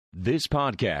This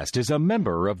podcast is a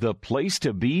member of the Place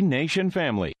to Be Nation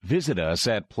family. Visit us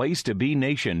at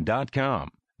placetobenation.com,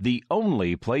 the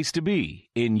only place to be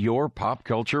in your pop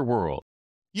culture world.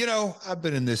 You know, I've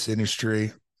been in this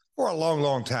industry for a long,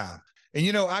 long time. And,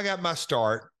 you know, I got my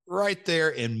start right there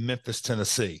in Memphis,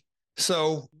 Tennessee.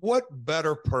 So what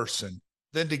better person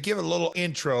than to give a little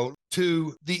intro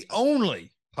to the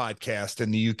only podcast in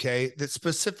the UK that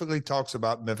specifically talks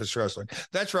about Memphis wrestling.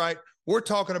 That's right. We're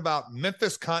talking about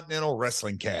Memphis Continental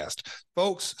Wrestling Cast.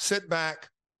 Folks, sit back,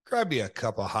 grab you a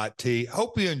cup of hot tea.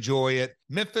 Hope you enjoy it.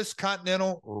 Memphis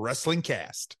Continental Wrestling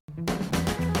Cast.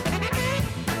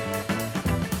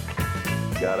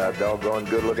 Got a doggone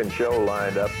good-looking show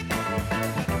lined up.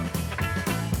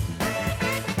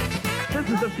 This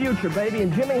is the future, baby,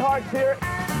 and Jimmy Hart's here.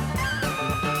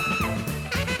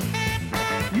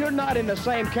 You're not in the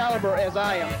same caliber as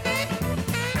I am.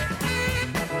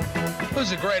 Who's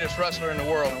the greatest wrestler in the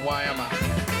world, and why am I?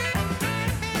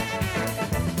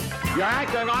 You're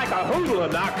acting like a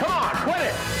hoodlum now. Come on, quit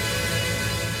it.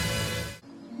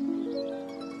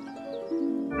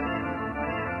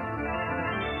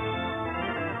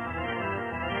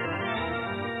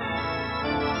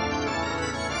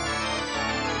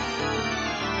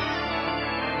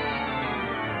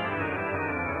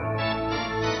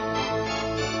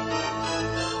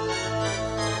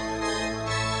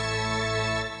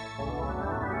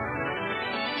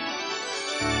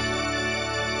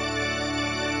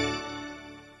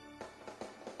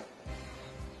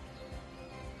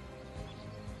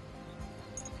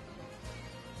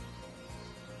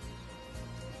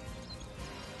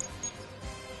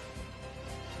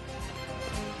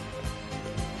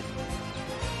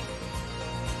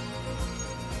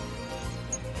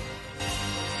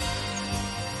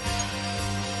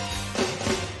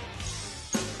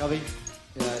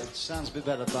 Yeah, it sounds a bit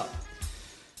better, but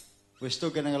we're still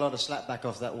getting a lot of slap back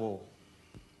off that wall.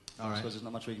 All right. I suppose there's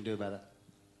not much we can do about it.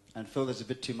 And Phil, there's a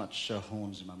bit too much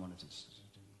horns in my monitors.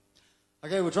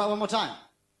 Okay, we'll try one more time.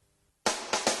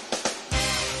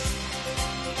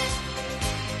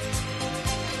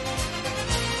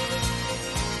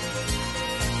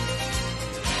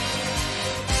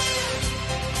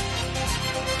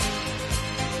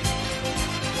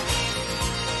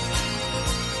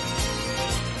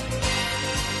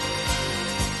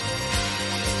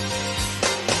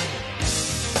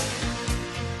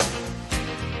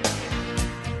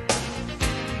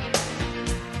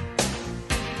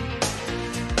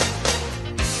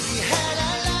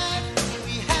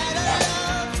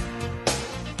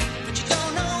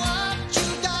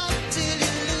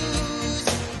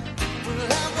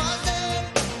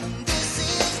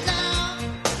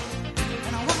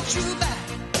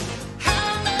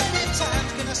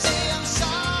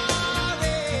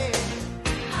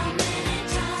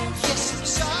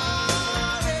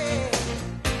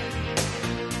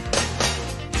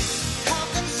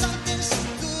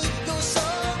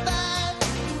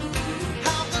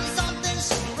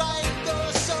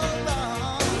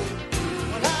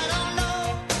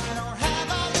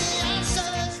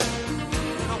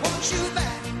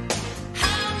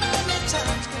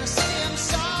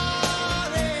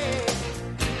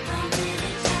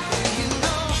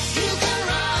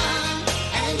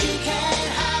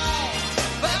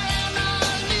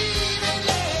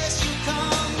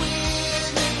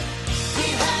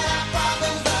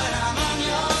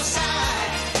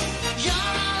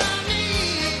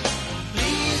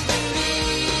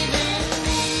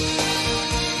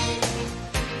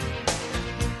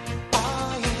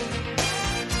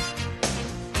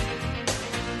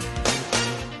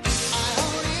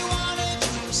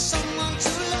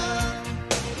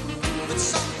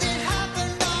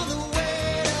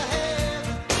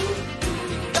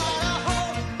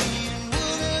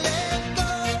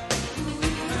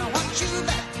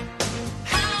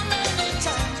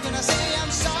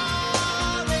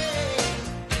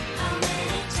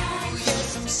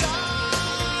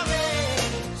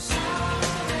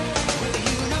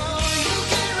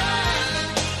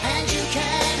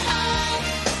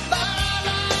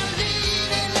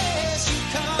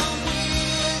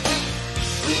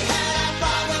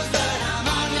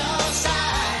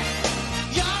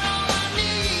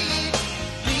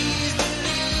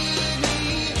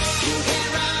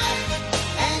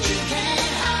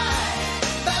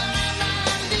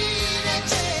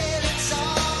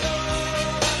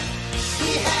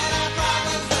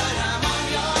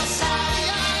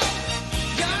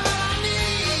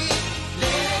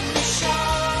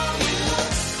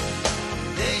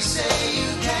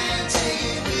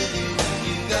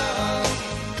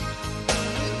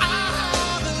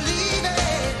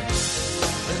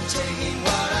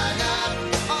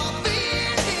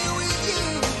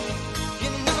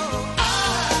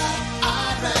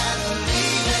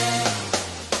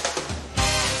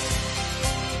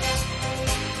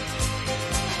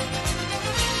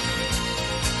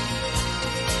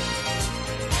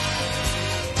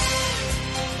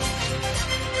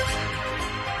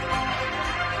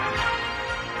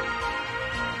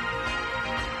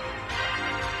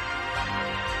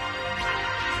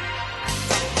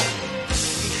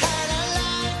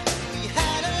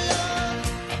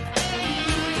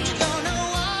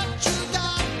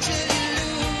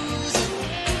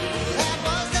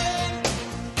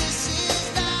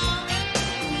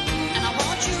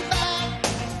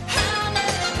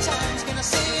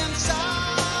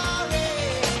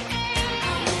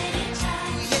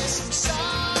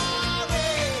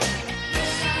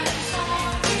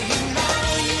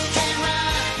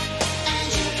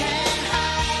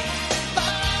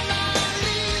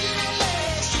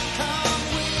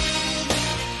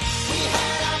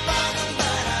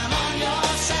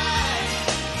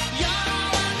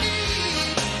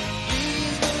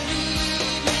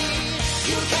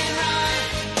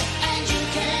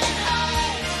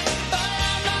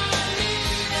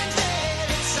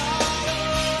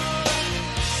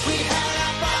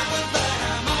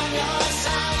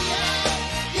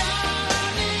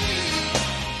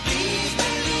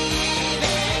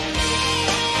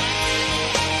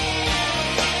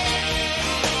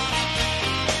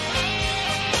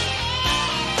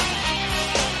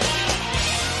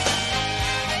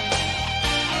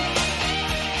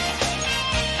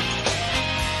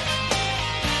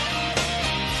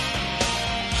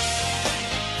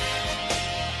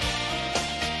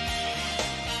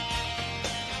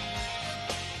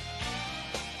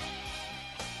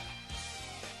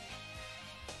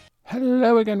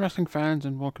 Hello again, wrestling fans,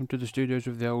 and welcome to the studios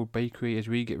of the Old Bakery as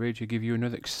we get ready to give you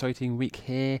another exciting week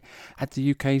here at the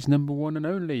UK's number one and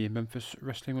only Memphis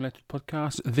wrestling-related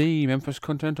podcast, the Memphis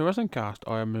Continental Wrestling Cast.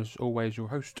 I am, as always, your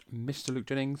host, Mr. Luke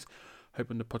Jennings,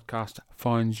 hoping the podcast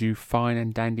finds you fine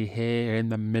and dandy here in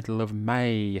the middle of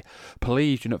May.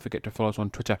 Please do not forget to follow us on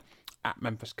Twitter at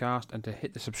MemphisCast and to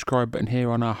hit the subscribe button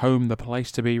here on our home, the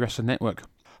Place to Be Wrestling Network.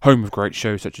 Home of great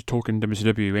shows such as Talking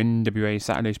WCW, NWA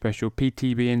Saturday Special,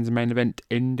 PTBN's Main Event,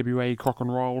 NWA Crock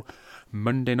and Roll,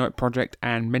 Monday Night Project,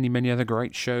 and many, many other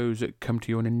great shows that come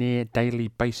to you on a near daily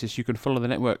basis. You can follow the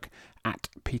network at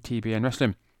PTBN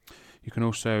Wrestling. You can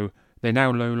also, they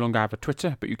now no longer have a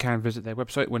Twitter, but you can visit their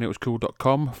website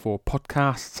whenitwascool.com for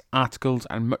podcasts, articles,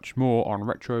 and much more on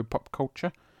retro pop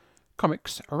culture,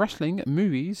 comics, wrestling,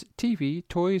 movies, TV,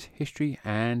 toys, history,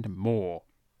 and more.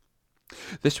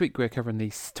 This week we're covering the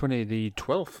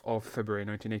 12th of February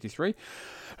 1983.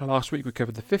 Last week we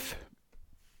covered the 5th,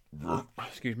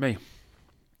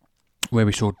 where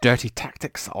we saw dirty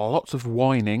tactics, lots of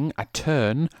whining, a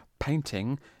turn,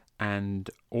 painting, and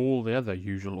all the other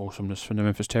usual awesomeness from the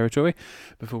Memphis territory.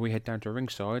 Before we head down to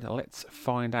ringside, let's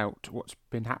find out what's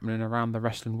been happening around the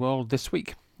wrestling world this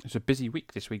week. It's a busy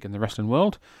week this week in the wrestling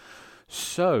world.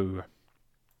 So,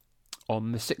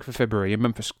 on the 6th of February in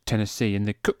Memphis, Tennessee, in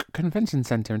the Cook Convention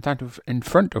Center, in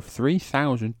front of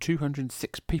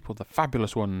 3,206 people, the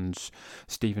fabulous ones,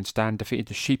 Steve and Stan defeated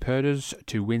the Sheepherders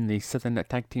to win the Southern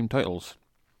Tag Team titles.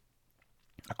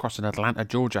 Across in Atlanta,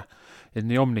 Georgia, in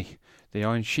the Omni, the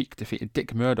Iron Sheik defeated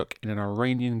Dick Murdoch in an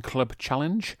Iranian club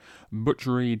challenge. Butch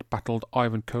Reed battled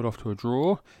Ivan Koloff to a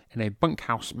draw. In a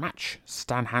bunkhouse match,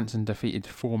 Stan Hansen defeated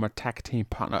former tag team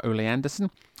partner Ole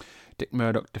Anderson. Dick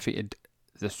Murdoch defeated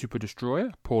the Super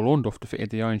Destroyer. Paul Orndorff defeated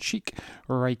the Iron Sheik.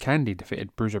 Ray Candy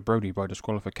defeated Bruiser Brody by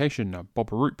disqualification.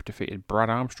 Bob Roop defeated Brad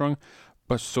Armstrong.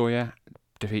 Buzz Sawyer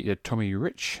defeated Tommy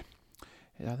Rich.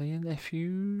 Are they in their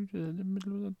feud? In the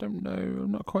middle? I don't know.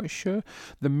 I'm not quite sure.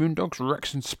 The Moondogs,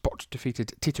 Rex and Spot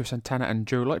defeated Tito Santana and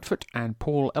Joe Lightfoot. And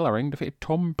Paul Ellering defeated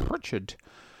Tom Pritchard.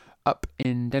 Up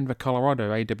in Denver,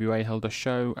 Colorado, AWA held a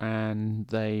show and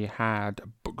they had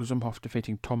Buck Zumhoff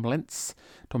defeating Tom Lentz,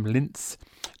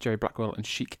 Jerry Blackwell and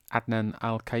Sheik Adnan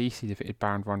Al-Qaisi defeated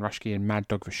Baron Von Raschke and Mad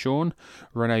Dog Vachon.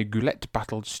 Rene Goulet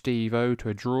battled Steve O to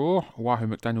a draw. Wahoo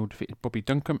McDaniel defeated Bobby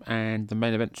Duncombe, and the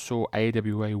main event saw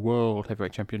AWA World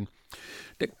Heavyweight Champion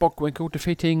Dick Bockwinkel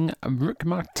defeating Rick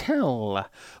Martel.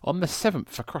 On the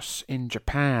 7th, across in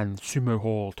Japan, Sumo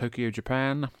Hall, Tokyo,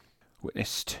 Japan,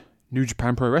 witnessed New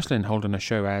Japan Pro Wrestling holding a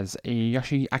show as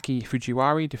Yoshiaki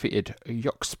Fujiwara defeated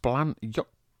Yok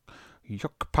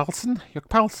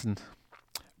Palsen.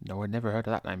 No, I'd never heard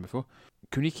of that name before.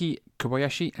 Kuniki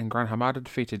Kobayashi and Gran Hamada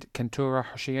defeated Kentora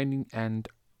Hoshiani and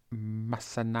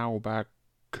Masanaoba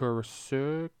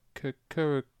Kurisu.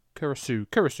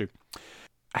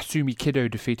 Asumi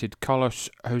Kido defeated Carlos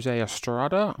Jose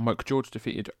Estrada. Mike George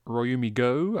defeated Royumi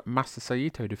Go. Master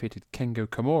Saito defeated Kengo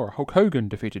Kimura. Hulk Hogan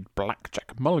defeated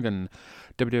Blackjack Mulligan.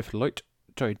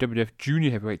 WWF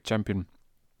Junior Heavyweight Champion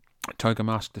Tiger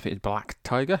Mask defeated Black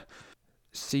Tiger.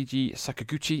 Seiji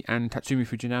Sakaguchi and Tatsumi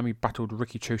Fujinami battled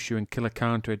Riki Choshu and Killer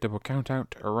Khan to a double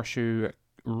countout.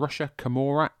 Russia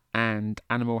Kimura and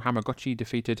Animal Hamaguchi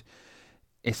defeated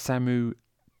Isamu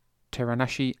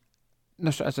Teranashi. No,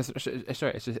 sorry,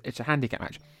 it's a handicap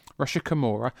match. Russia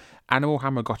Kimura, Animal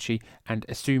Hamaguchi, and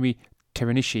Asumi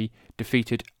Teranishi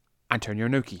defeated Antonio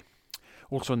Inoki.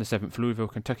 Also on the 7th, Louisville,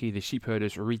 Kentucky, the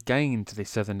Sheepherders regained the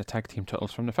Southern Tag Team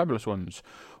titles from the Fabulous Ones.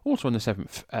 Also on the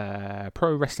 7th,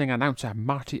 pro wrestling announcer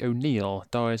Marty O'Neill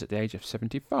dies at the age of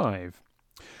 75.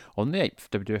 On the 8th,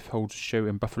 WWF holds a show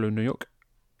in Buffalo, New York,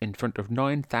 in front of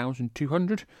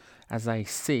 9,200, as they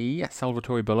see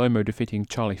Salvatore Bellomo defeating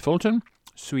Charlie Fulton.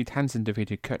 Sweet Hansen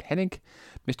defeated Kurt Hennig.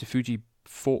 Mr. Fuji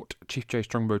fought Chief J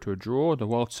Strongbow to a draw. The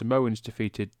Wild Samoans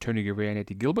defeated Tony Garea and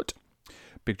Eddie Gilbert.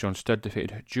 Big John Studd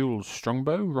defeated Jules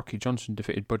Strongbow. Rocky Johnson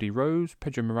defeated Buddy Rose.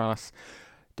 Pedro Morales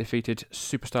defeated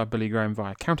Superstar Billy Graham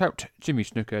via countout. Jimmy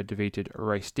Snuka defeated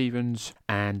Ray Stevens.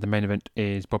 And the main event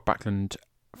is Bob Backlund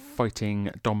fighting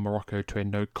Don Morocco to a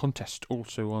no contest.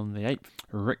 Also on the 8th,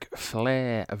 Ric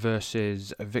Flair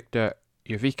versus Victor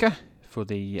Jovica for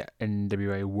the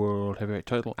NWA World Heavyweight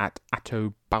title at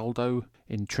Ato Baldo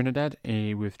in Trinidad,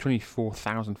 with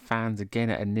 24,000 fans again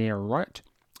at a near riot.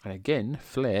 And again,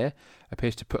 Flair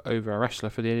appears to put over a wrestler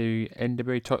for the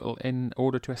NWA title in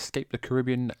order to escape the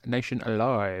Caribbean nation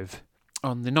alive.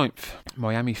 On the 9th,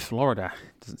 Miami, Florida,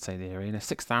 doesn't say the area,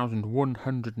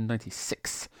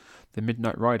 6,196. The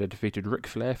Midnight Rider defeated Ric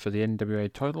Flair for the NWA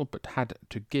title, but had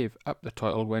to give up the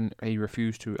title when he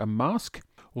refused to unmask.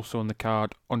 Also on the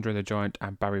card, Andre the Giant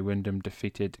and Barry Windham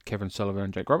defeated Kevin Sullivan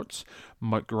and Jake Roberts.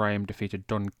 Mike Graham defeated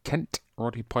Don Kent.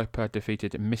 Roddy Piper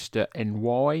defeated Mr.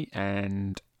 NY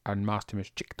and Master Miss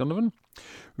Chick Donovan.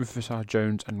 Rufus R.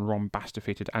 Jones and Ron Bass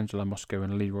defeated Angela Moscow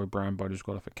and Leroy Brown by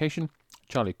disqualification.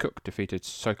 Charlie Cook defeated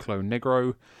Cyclone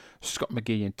Negro. Scott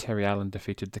McGee and Terry Allen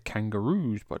defeated the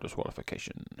Kangaroos by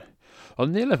disqualification.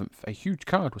 On the 11th, a huge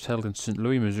card was held in St.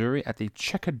 Louis, Missouri at the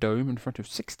Checker Dome in front of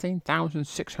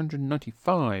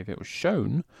 16,695. It was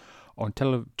shown on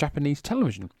Japanese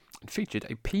television and featured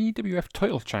a PWF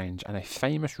title change and a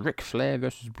famous Ric Flair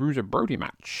vs. Bruiser Brody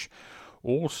match.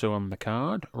 Also on the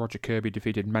card, Roger Kirby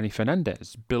defeated Manny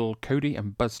Fernandez. Bill Cody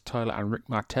and Buzz Tyler and Rick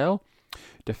Martel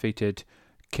defeated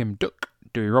Kim Duck,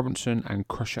 Dewey Robinson and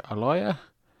Crusher Alaya.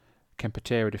 Ken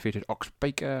Patera defeated Ox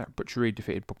Baker. Butch Reed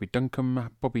defeated Bobby Duncombe.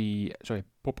 Bob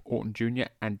Orton Jr.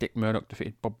 and Dick Murdoch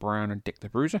defeated Bob Brown and Dick the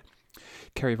Bruiser.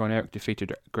 Kerry Von Erich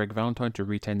defeated Greg Valentine to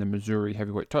retain the Missouri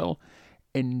heavyweight title.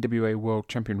 NWA World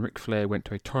Champion Ric Flair went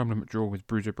to a time limit draw with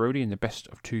Bruiser Brody in the best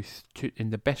 2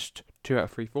 out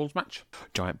of 3 falls match.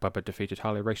 Giant Bubba defeated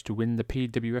Harley Race to win the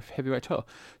PWF heavyweight title.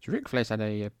 So Ric Flair's had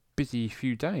a busy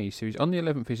few days. So he's on the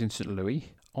 11th, he's in St.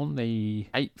 Louis. On the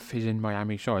 8th, he's in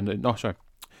Miami. The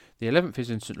 11th is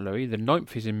in St. Louis. The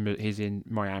 9th is in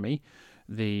Miami.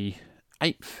 The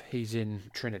 8th, he's in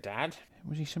Trinidad.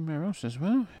 Was he somewhere else as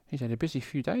well? He's had a busy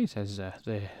few days. I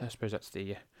suppose that's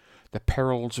the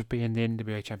perils of being the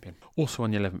NWA champion. Also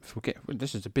on the 11th,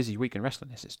 this is a busy week in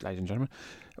wrestling, ladies and gentlemen.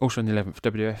 Also on the 11th,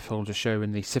 WF holds a show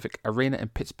in the Civic Arena in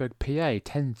Pittsburgh, PA.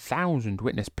 10,000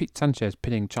 witness Pete Sanchez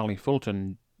pinning Charlie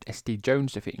Fulton. SD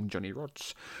Jones defeating Johnny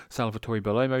Rodz. Salvatore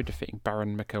Bellomo defeating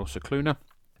Baron Mikel Cicluna.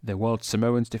 The Wild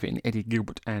Samoans defeating Eddie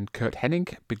Gilbert and Kurt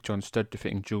Hennig. Big John Studd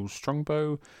defeating Jules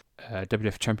Strongbow.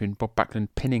 WWF champion Bob Backlund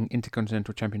pinning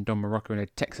Intercontinental champion Don Morocco in a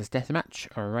Texas death match.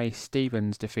 Ray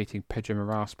Stevens defeating Pedro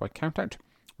Moraes by countout.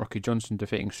 Rocky Johnson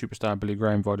defeating superstar Billy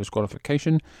Graham via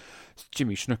disqualification.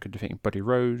 Jimmy Snuka defeating Buddy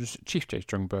Rose. Chief J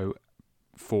Strongbow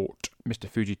fought Mr.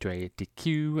 Fuji to a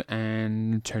DQ.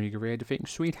 And Tony Gurria defeating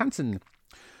Swede Hansen.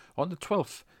 On the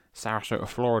 12th, Sarasota,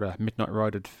 Florida, Midnight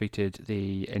Rider defeated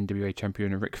the NWA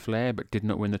champion Ric Flair, but did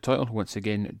not win the title, once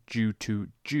again due to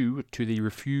the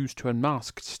refuse to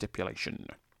unmask stipulation.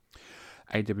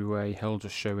 AWA held a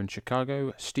show in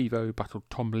Chicago. Steve-O battled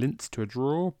Tom Lintz to a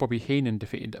draw. Bobby Heenan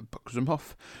defeated Buck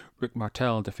Zumhoff. Rick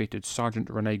Martel defeated Sergeant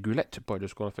Rene Goulet by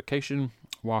disqualification.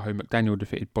 Wahoo McDaniel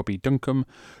defeated Bobby Duncombe.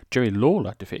 Jerry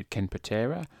Lawler defeated Ken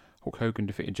Patera. Hulk Hogan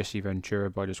defeated Jesse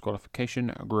Ventura by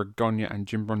disqualification. Greg Gagne and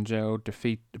Jim Brunzell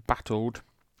battled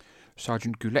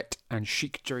Sergeant Goulet and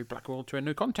Chic Jerry Blackwell to a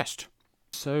no contest.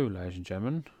 So, ladies and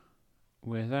gentlemen,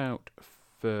 without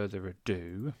further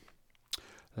ado,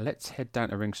 let's head down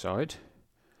to ringside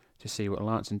to see what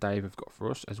Lance and Dave have got for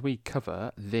us as we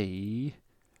cover the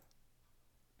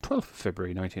 12th of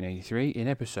February 1983 in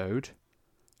episode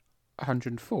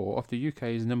 104 of the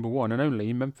UK's number one and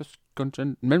only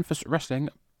Memphis Wrestling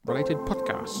related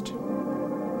podcast.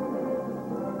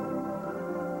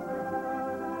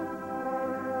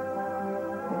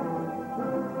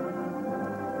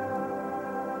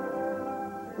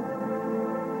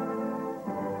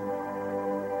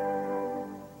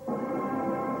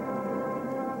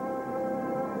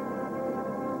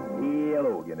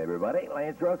 Hello again, everybody.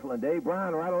 Lance Russell and Dave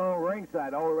Brown right along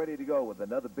ringside, all ready to go with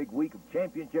another big week of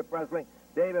championship wrestling.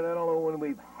 David, I don't know when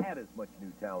we've had as much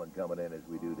new talent coming in as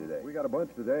we do today. We got a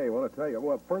bunch today, I want to tell you.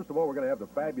 Well, first of all, we're going to have the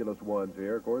fabulous ones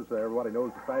here. Of course, everybody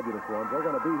knows the fabulous ones. They're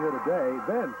going to be here today.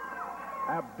 Then,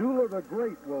 Abdullah the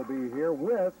Great will be here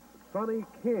with Sonny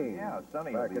King. Yeah,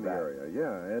 Sonny back will be in the back. area.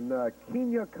 Yeah, and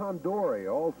Kenya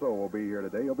Condori also will be here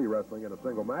today. He'll be wrestling in a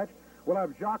single match. We'll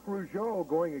have Jacques Rougeau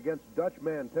going against Dutch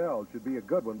Mantell. Should be a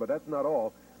good one, but that's not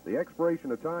all. The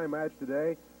expiration of time match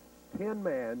today,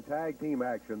 10-man tag team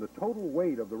action. The total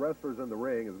weight of the wrestlers in the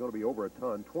ring is going to be over a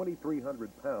ton, 2,300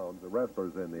 pounds, the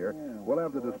wrestlers in there. Yeah. We'll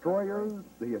have the Destroyers,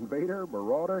 the Invader,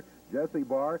 Marauder, Jesse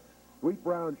Barr, Sweet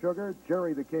Brown Sugar,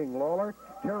 Jerry the King Lawler,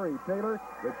 Terry Taylor,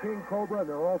 the King Cobra, and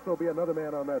there'll also be another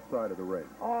man on that side of the ring.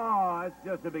 Oh, that's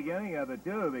just the beginning of it,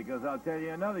 too, because I'll tell you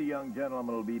another young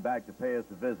gentleman will be back to pay us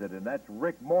a visit, and that's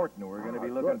Rick Morton. We're going to be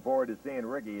looking forward to seeing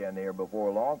Ricky in here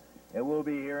before long. And we'll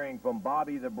be hearing from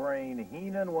Bobby the Brain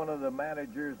Heenan, one of the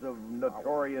managers of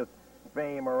notorious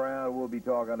fame around. We'll be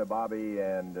talking to Bobby,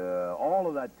 and all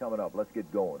of that coming up. Let's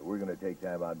get going. We're going to take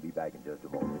time out and be back in just a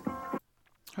moment.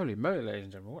 Holy moly, ladies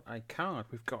and gentlemen, what a card.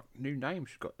 We've got new names.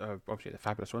 We've got, obviously, the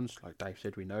fabulous ones, like Dave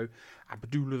said, we know.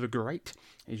 Abdullah the Great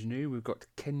is new. We've got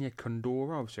Kenya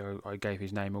Condora. Obviously, I gave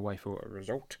his name away for a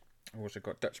result. We've also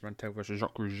got Dutch Mantell versus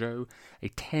Jacques Rougeau. A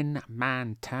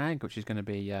 10-man tag, which is going to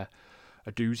be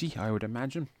a doozy, I would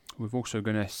imagine. We're also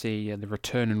going to see the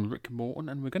return of Rick Morton,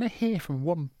 and we're going to hear from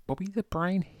one Bobby the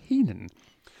Brain Heenan.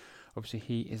 Obviously,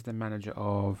 he is the manager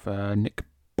of Nick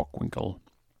Bockwinkel.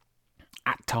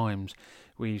 At times,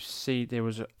 we see it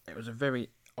was a very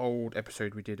old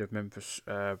episode we did of Memphis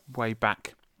way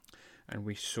back, and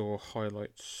we saw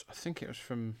highlights. I think it was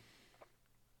from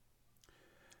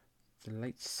the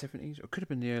late 70s, or it could have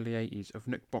been the early 80s, of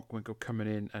Nick Bockwinkel coming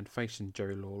in and facing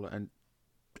Jerry Lawler, and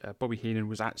Bobby Heenan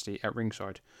was actually at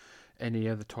ringside. Any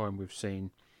other time we've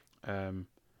seen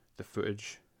the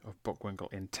footage of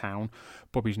Bockwinkel in town,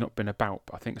 Bobby's not been about,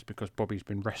 but I think it's because Bobby's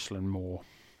been wrestling more.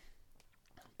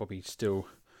 Bobby's still,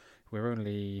 we're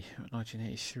only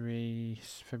 1983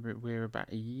 February, we're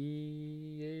about a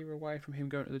year away from him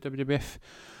going to the WWF,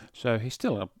 so he's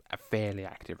still a fairly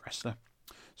active wrestler.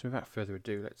 So without further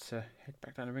ado, let's head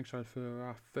back down the ringside for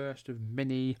our first of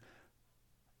many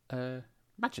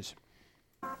matches.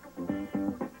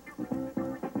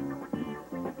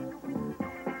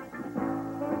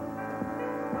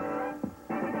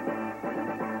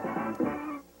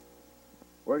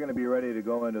 We're going to be ready to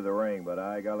go into the ring, but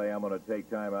I'm going to take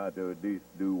time out to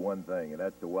do one thing, and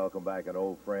that's to welcome back an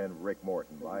old friend, Rick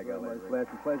Morton. By golly,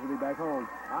 It's a pleasure to be back home.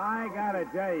 I got to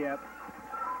tell you,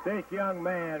 this young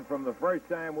man, from the first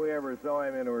time we ever saw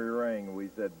him in a ring, we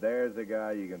said, there's a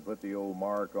guy you can put the old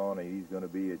mark on, and he's going to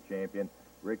be a champion.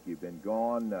 Rick, you've been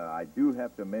gone. I do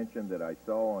have to mention that I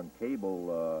saw on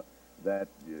cable that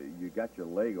you got your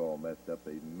leg all messed up.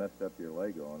 They messed up your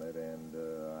leg on it, and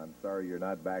I'm sorry you're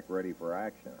not back ready for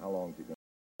action. How long is it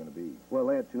going to be? Well,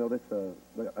 Lance, you know, this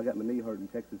I got my knee hurt in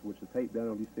Texas, which the tape down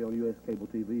on U.S. cable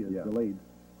TV is delayed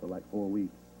for like 4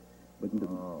 weeks. But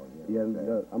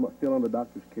I'm still under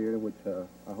doctor's care, which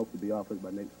I hope to be off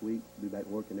by next week. Be back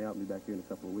working out and be back here in a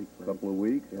couple of weeks. A couple of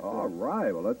weeks? Yes, all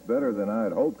right. Well, that's better than I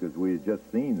had hoped, because we had just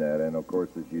seen that. And, of course,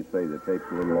 as you say, the tape's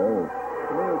a little old.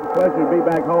 For me, it was a pleasure to be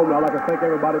back home. I'd like to thank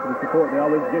everybody for the support they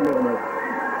always give me tonight.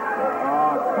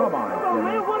 Come on. Come on,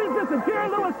 man. What is this, a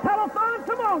Jerry Lewis telethon?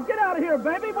 Come on, get out of here,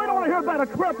 baby. We don't want to hear about a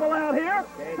cripple out here.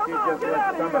 Come on, get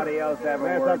out of here. Somebody else have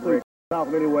a word, Rick?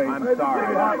 Anyway. I'm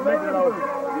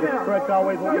sorry. Stretch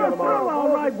always won't You're through,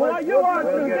 all right, boy. You are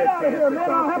through. Get out of here, man.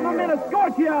 I'll have my men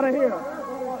escort you out of here.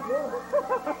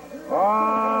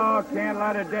 Oh, can't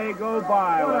let a day go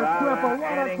by without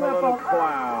adding a little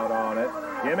cloud on it.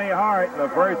 Jimmy Hart, the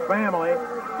first family.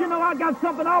 You know, I got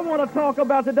something I want to talk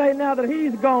about today now that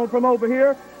he's gone from over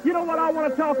here. You know what I want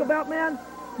to talk about, man?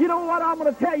 You know what? I'm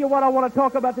going to tell you what I want to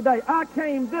talk about today. I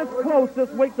came this close this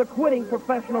week to quitting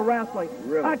professional wrestling.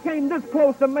 Really? I came this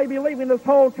close to maybe leaving this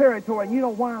whole territory. You know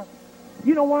why?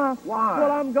 You know why? Why?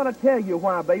 Well, I'm going to tell you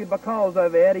why, baby, because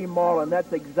of Eddie Marlin.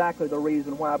 That's exactly the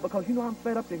reason why. Because, you know, I'm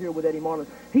fed up to here with Eddie Marlin.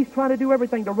 He's trying to do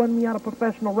everything to run me out of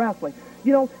professional wrestling.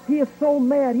 You know, he is so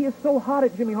mad. He is so hot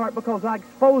at Jimmy Hart because I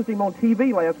exposed him on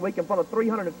TV last week in front of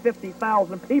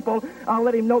 350,000 people. I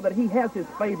let him know that he has his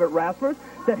favorite wrestlers,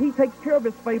 that he takes care of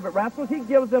his favorite wrestlers. He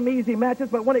gives them easy matches,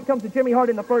 but when it comes to Jimmy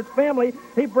Hart in the first family,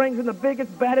 he brings in the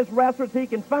biggest, baddest wrestlers he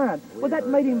can find. Well, that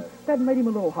made him a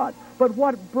little hot. But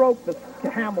what broke the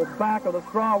camel's back of the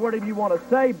straw, whatever you want to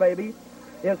say, baby,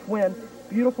 is when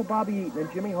beautiful Bobby Eaton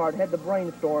and Jimmy Hart had the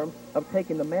brainstorm of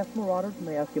taking the Masked Marauder's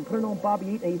mask and putting on Bobby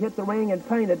Eaton, and he hit the ring and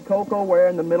painted Coco Ware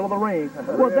in the middle of the ring.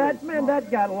 Well,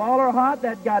 that got Lawler hot,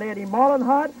 that got Eddie Marlin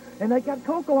hot, and that got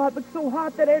Coco hot, but so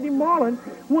hot that Eddie Marlin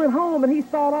went home and he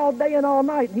saw it all day and all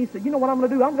night, and he said, you know what I'm going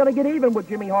to do? I'm going to get even with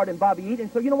Jimmy Hart and Bobby Eaton.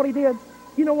 So you know what he did?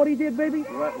 You know what he did, baby?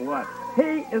 What?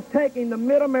 He is taking the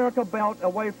Mid-America belt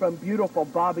away from beautiful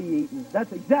Bobby Eaton.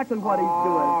 That's exactly what he's doing.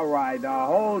 All right, now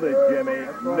hold it, Jimmy.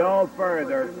 No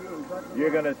further.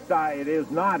 You're going to stop. It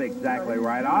is not exactly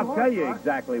right. I'll tell you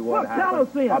exactly what happened. Tell us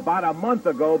then. About a month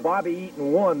ago, Bobby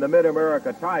Eaton won the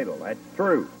Mid-America title. That's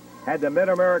true. Had the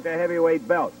Mid-America heavyweight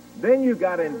belt. Then you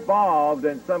got involved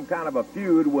in some kind of a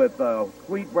feud with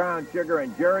Sweet Brown Sugar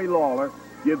and Jerry Lawler.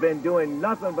 You've been doing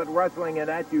nothing but wrestling in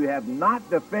that. You have not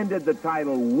defended the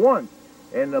title once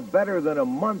in the better than a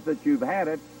month that you've had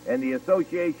it, and the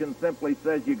association simply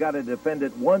says you got to defend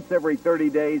it once every 30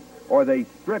 days or they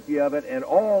strip you of it, and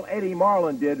all Eddie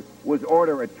Marlin did was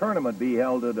order a tournament be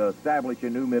held to establish a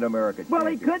new Mid-America champion.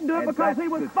 Well, he couldn't do it because he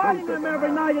was fighting them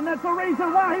every night, and that's the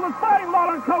reason why he was fighting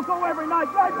Lawler and Coco every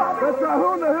night. Right, Bobby? That's right.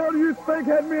 Who in the hell do you think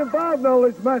had me involved in all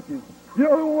these matches? You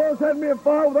know who else had me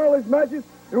involved with all these matches?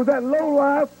 It was that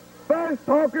low-life,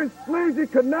 fast-talking, sleazy,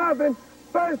 conniving,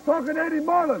 fast-talking Eddie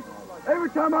Marlin. Every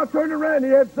time I turned around, he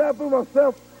had Sabu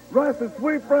myself rice and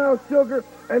sweet brown sugar,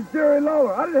 and Jerry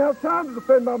Lawler. I didn't have time to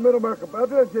defend my Mid-America belt,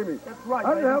 did I, Jimmy? That's right,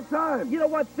 I didn't have time. You know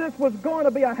what? This was going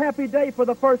to be a happy day for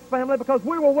the First family because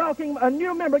we were welcoming a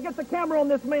new member. Get the camera on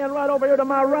this man right over here to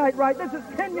my right. This is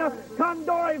Kenya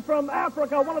Kondori from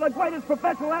Africa, one of the greatest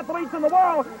professional athletes in the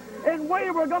world. And we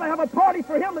were going to have a party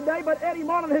for him today, but Eddie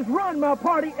Marlin has ruined my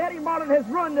party. Eddie Marlin has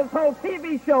ruined this whole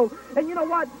TV show. And you know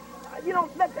what?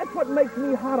 That's what makes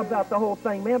me hot about the whole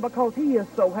thing, man, because he is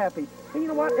so happy. And you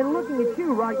know what? And looking at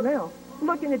you right now.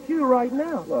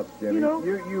 Look, Jimmy,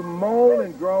 you moan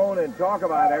and groan and talk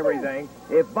about everything.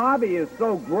 If Bobby is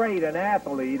so great an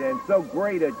athlete and so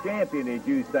great a champion, as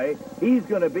you say, he's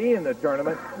going to be in the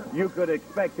tournament. You could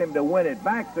expect him to win it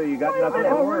back, so you got nothing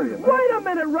to worry about. Wait a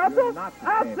minute, Russell.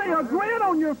 I see a grin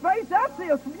on your face.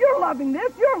 You're loving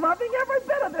this. You're loving every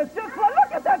bit of this. Just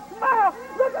look at that smile.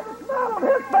 Look at the smile on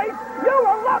his face. You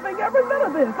are loving every bit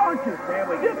of this, aren't you?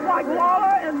 Just like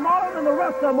Lawler and Marlin and the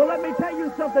rest of them. Well, let me tell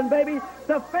you something, baby.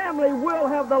 The family will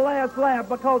have the last laugh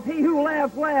because he who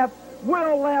laughs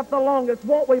will laugh the longest,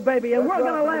 won't we, baby? And we're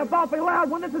going to laugh awfully loud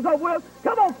when this is over with.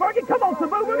 Come on, Fergie. Come on,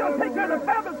 Sabu. We're going to take care of the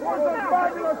fabulous ones now.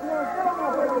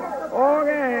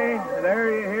 Okay,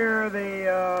 there you hear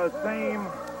the same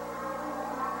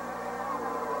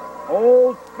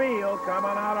old spiel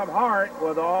coming out of Hart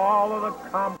with all of the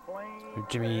complaints.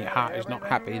 Jimmy Hart is not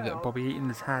happy that Bobby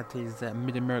Eaton's had his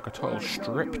Mid-America title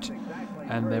stripped,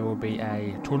 and there will be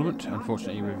a tournament.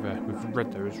 Unfortunately, we've read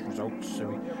those results,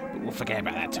 but we'll forget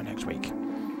about that till next week.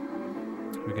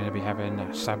 We're going to be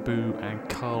having Sabu and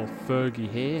Carl Fergie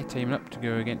here, teaming up to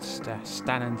go against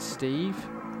Stan and Steve.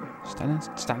 Stan and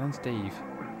Steve.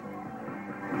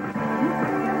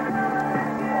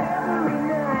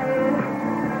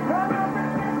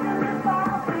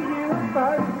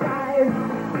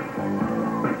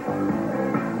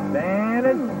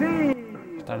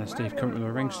 Stan and Steve come to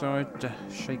the ringside,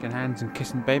 shaking hands and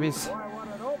kissing babies.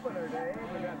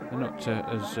 They're not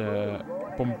as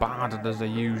bombarded as they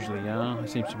usually are. There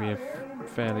seems to be a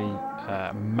fairly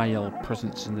male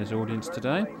presence in this audience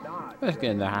today. They're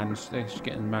getting their hands, they're just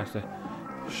getting them to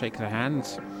shake their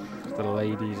hands. The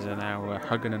ladies are now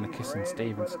hugging and kissing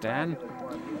Steve and Stan.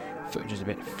 Footage is a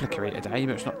bit flickery today,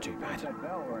 but it's not too bad.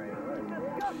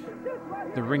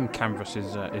 The ring canvas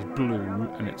is blue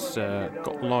and it's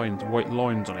got white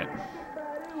lines on it.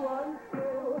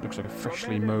 Looks like a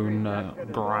freshly mown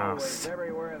grass.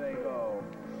 Everywhere they go.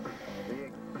 The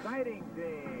exciting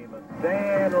team of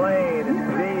Stan Lane and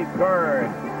Steve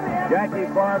Kern, Jackie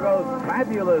Fargo's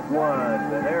fabulous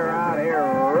ones, and they're out here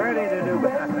ready to do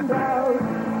battle.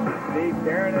 Steve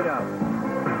tearing it up.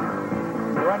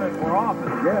 Running for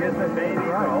office, kissing babies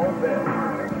the whole bit.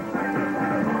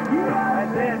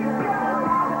 That's it.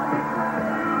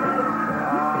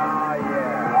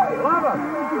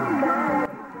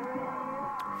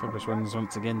 Fabulous Ones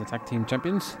once again the tag team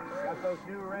champions.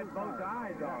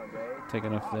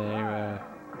 Taking off their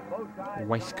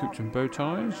waistcoats and bow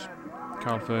ties.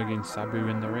 Carl Fergie and Sabu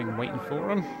in the ring waiting for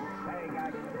them.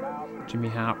 Jimmy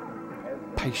Hart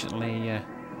patiently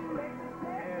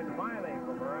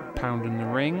pounding the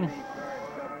ring.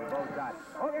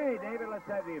 Okay, David, let's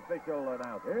have the official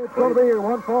announcement. It's going to be a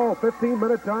one fall,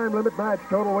 15-minute time limit match.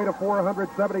 Total weight of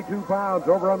 472 pounds.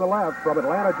 Over on the left from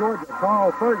Atlanta, Georgia,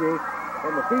 Carl Fergie.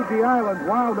 From the Fiji Islands,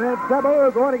 Wild Man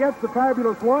Sabu going against the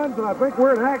Fabulous Ones, and I think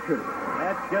we're in action.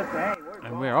 That's just, hey.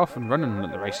 And we're off and running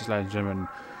at the races, ladies and gentlemen.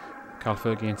 Carl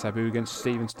Fergie and Sabu against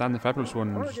Steve and Stan, the Fabulous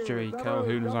Ones. Jerry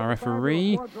Calhoun is our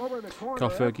referee. Carl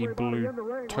Fergie, blue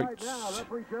tights,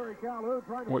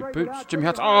 white boots. Jimmy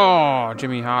Hart. Oh,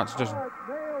 Jimmy Hart just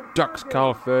ducks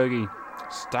Carl Fergie.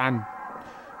 Stan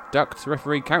ducks.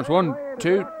 Referee counts 1,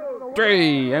 2,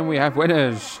 3, and we have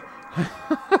winners.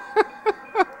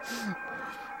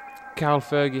 Carl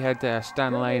Fergie had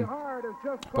Stan Lane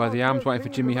by the arms, waiting for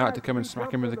Jimmy Hart to come and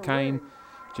smack him with a cane.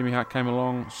 Jimmy Hart came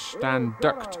along, Stan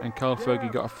ducked, and Carl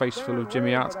Fergie got a face full of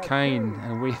Jimmy Hart's cane.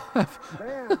 And we have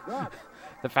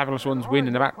the Fabulous Ones win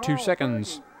in about 2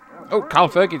 seconds. Oh, Carl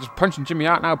Fergie just punching Jimmy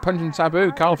Hart, now punching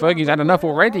Sabu. Carl Fergie's had enough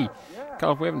already.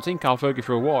 We haven't seen Carl Fergie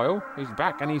for a while. He's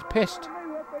back and he's pissed.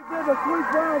 Carl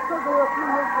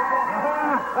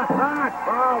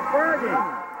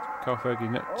Fergie. Carl Fergie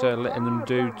not letting them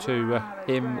do to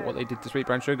him what they did to Sweet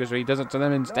Brown Sugar, so he does it to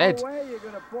them instead.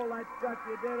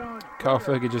 Carl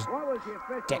Fergie just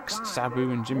decks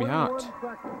Sabu and Jimmy Hart.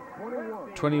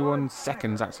 21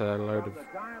 seconds, that's a load of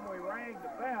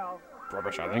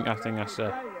rubbish, I think. I think that's...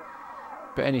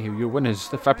 But anywho, your winners,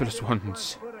 the Fabulous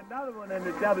Ones. Put another one in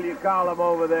the W column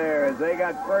over there as they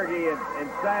got Fergie and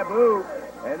Sabu,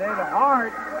 and then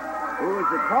Hart, who was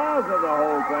the cause of the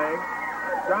whole thing,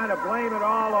 trying to blame it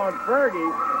all on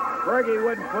Fergie. Fergie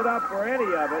wouldn't put up for any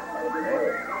of it.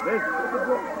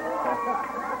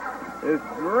 This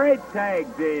great tag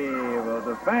team of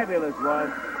the Fabulous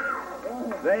Ones.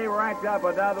 They racked up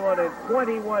another one in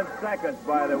 21 seconds,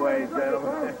 by the way,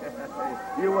 gentlemen.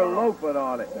 You were loafing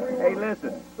on it. Hey,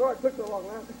 listen. Sorry it took so long,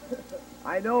 man.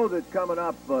 I know that coming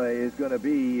up is going to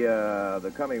be,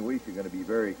 the coming weeks are going to be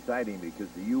very exciting because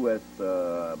the U.S.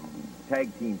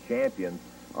 Tag Team Champions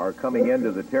are coming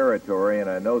into the territory, and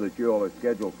I know that you all are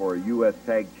scheduled for a U.S.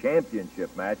 Tag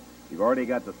Championship match. You've already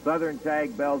got the Southern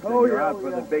Tag belts, and you're out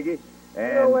for the biggie. And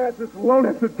you know, Lance, it's alone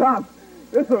at the top.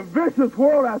 It's a vicious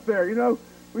world out there, you know.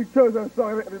 We chose our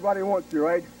song, Everybody Wants You,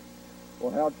 right?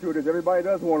 Well, how true it is. Everybody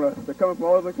does want us. They're coming from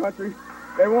all over the country.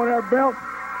 They want our belts.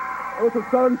 With the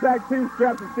Southern Tag Team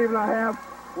straps that Steve and I have,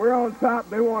 we're on top.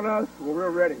 They want us. Well, we're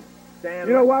ready.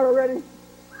 Stanley. You know why we're ready?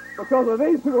 Because of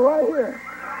these people right here.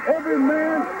 Every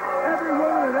man, every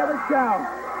woman, and every child.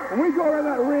 When we go around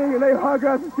that ring and they hug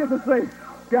us and kiss us and say,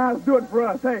 guys, do it for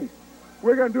us. Hey,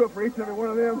 we're going to do it for each and every one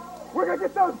of them. We're going to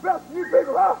get those belts from you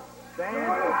people, huh? Stan.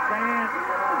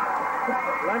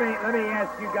 Let me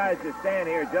ask you guys to stand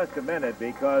here just a minute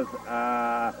because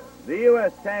the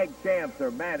U.S. Tag Champs are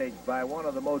managed by one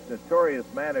of the most notorious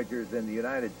managers in the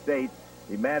United States.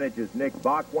 He manages Nick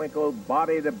Bockwinkel,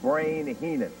 Bobby the Brain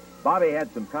Heenan. Bobby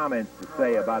had some comments to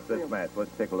say about this match.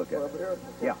 Let's take a look at it.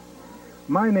 Yeah.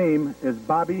 My name is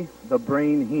Bobby the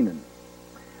Brain Heenan.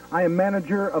 I am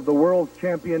manager of the world's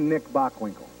champion Nick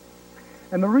Bockwinkel.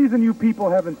 And the reason you people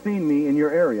haven't seen me in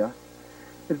your area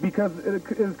is because it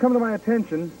has come to my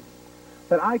attention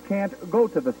that I can't go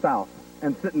to the South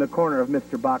and sit in the corner of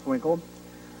Mr. Bockwinkel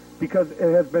because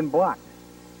it has been blocked.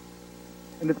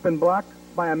 And it's been blocked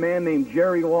by a man named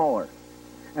Jerry Lawler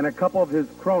and a couple of his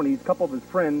cronies, a couple of his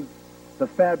friends, the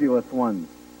Fabulous Ones,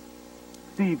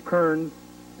 Steve Kearns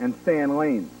and Stan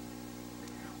Lane.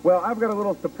 Well, I've got a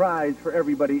little surprise for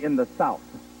everybody in the South.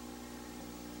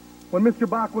 When Mr.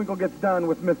 Bockwinkel gets done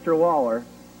with Mr. Lawler,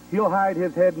 he'll hide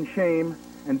his head in shame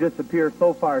and disappear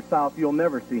so far south you'll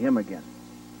never see him again.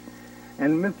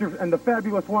 And the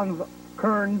Fabulous Ones,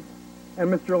 Kearns and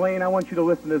Mr. Lane, I want you to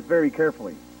listen to this very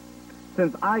carefully.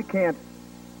 Since I can't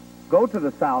go to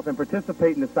the South and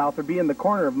participate in the South or be in the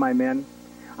corner of my men,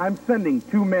 I'm sending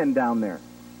 2 men down there.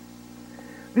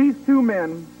 These 2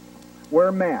 men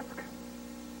wear masks.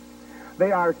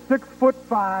 They are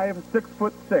 6'5",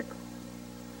 6'6".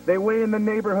 They weigh in the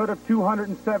neighborhood of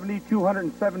 270,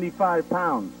 275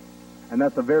 pounds. And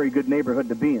that's a very good neighborhood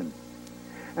to be in.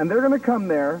 And they're going to come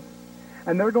there,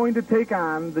 and they're going to take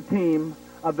on the team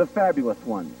of the Fabulous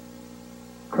Ones,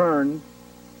 Kearns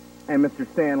and Mr.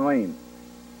 Stan Lane.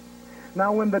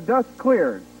 Now, when the dust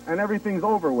clears and everything's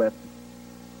over with,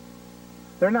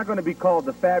 they're not going to be called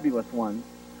the Fabulous Ones.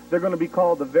 They're going to be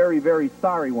called the Very, Very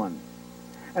Sorry Ones.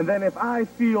 And then if I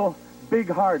feel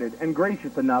big-hearted and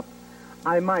gracious enough,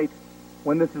 I might,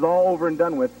 when this is all over and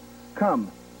done with, come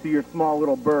to your small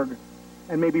little burg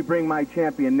and maybe bring my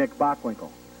champion, Nick Bockwinkel.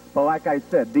 But like I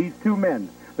said, these 2 men,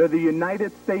 they're the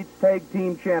United States Tag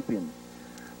Team Champions.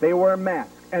 They wear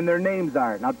masks, and their names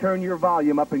are, now turn your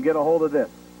volume up and get a hold of this,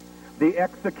 the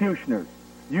Executioners.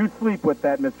 You sleep with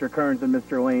that, Mr. Kearns and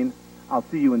Mr. Lane. I'll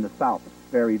see you in the South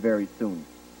very, very soon.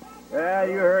 Well,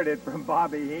 you heard it from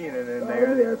Bobby Heenan in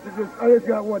there. I just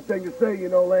got one thing to say, you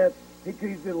know, Lance. He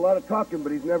did a lot of talking,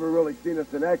 but he's never really seen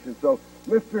us in action. So,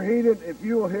 Mr. Heenan, if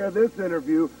you'll hear this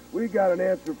interview, we got an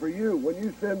answer for you. When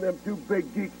you send them 2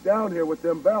 big geeks down here with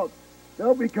them belts,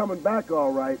 they'll be coming back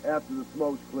all right after the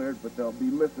smoke's cleared, but they'll be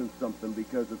missing something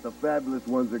because the Fabulous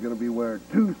Ones are going to be wearing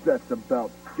 2 sets of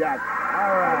belts, Jack.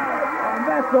 All right. And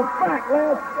that's a fact,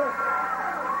 Lance.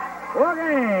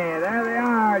 Okay, there they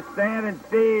are, Stan and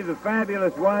Steve, the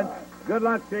Fabulous Ones. Good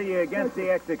luck to you against the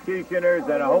Executioners,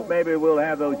 and I hope maybe we'll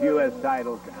have those U.S.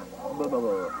 titles.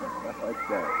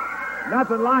 Okay.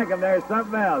 Nothing like them. There's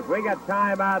something else. We got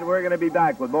time out, and we're going to be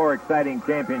back with more exciting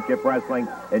championship wrestling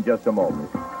in just a moment.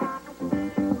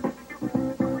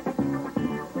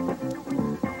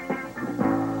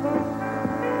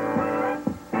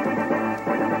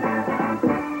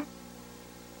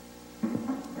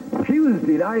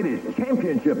 Tuesday night is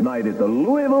championship night at the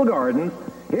Louisville Gardens.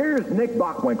 Here's Nick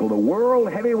Bockwinkel, the world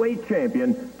heavyweight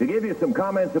champion, to give you some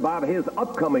comments about his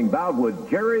upcoming bout with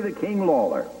Jerry the King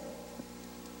Lawler.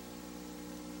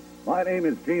 My name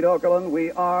is Gene Okerlund.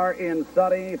 We are in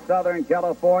sunny Southern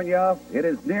California. It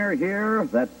is near here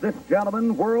that this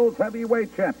gentleman, world's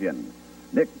heavyweight champion,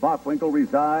 Nick Bockwinkel,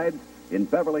 resides in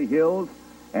Beverly Hills.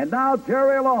 And now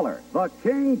Jerry Lawler, the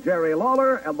King Jerry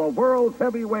Lawler, and the world's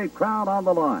heavyweight crown on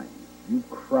the line. You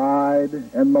cried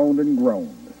and moaned and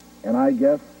groaned. And I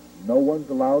guess No one's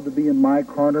allowed to be in my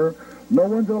corner. No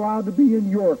one's allowed to be in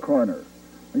your corner.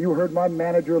 You heard my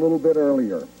manager a little bit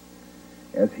earlier.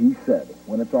 As he said,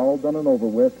 when it's all done and over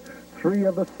with, 3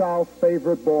 of the South's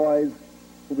favorite boys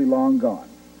will be long gone.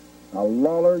 Now,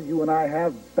 Lawler, you and I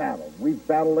have battled. We've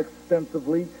battled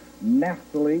extensively,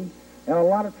 nastily, and a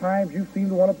lot of times you seem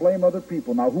to want to blame other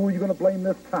people. Now, who are you going to blame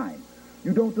this time?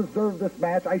 You don't deserve this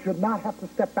match. I should not have to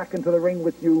step back into the ring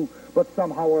with you, but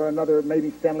somehow or another,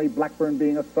 maybe Stanley Blackburn,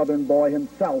 being a Southern boy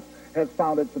himself, has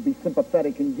found it to be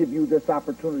sympathetic and give you this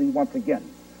opportunity once again.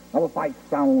 Now, if I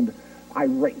sound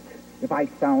irate, if I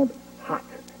sound hot,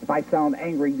 if I sound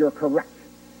angry, you're correct.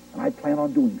 And I plan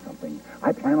on doing something.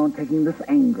 I plan on taking this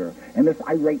anger and this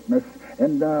irateness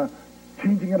and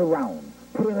changing it around,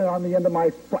 putting it on the end of my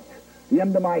foot, the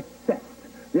end of my fist,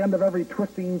 the end of every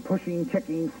twisting, pushing,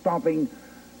 kicking, stomping,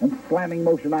 and slamming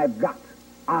motion I've got.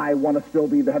 I want to still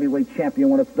be the heavyweight champion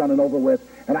when it's done and over with,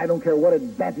 and I don't care what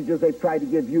advantages they've tried to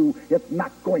give you. It's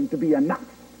not going to be enough.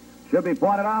 Should be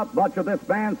pointed out, much of this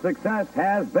man's success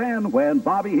has been when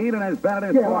Bobby Heenan has been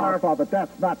at his corner. But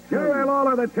that's not true. Jerry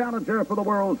Lawler, the challenger for the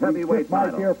world's heavyweight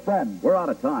title. My dear friend. We're out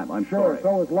of time, I'm sure. sorry.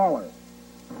 So is Lawler.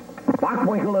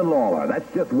 Bockwinkel and Lawler, that's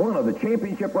just one of the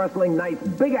Championship Wrestling Night's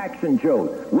big action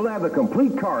shows. We'll have the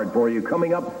complete card for you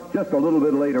coming up just a little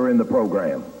bit later in the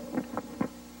program.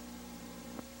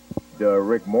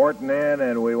 Rick Morton in,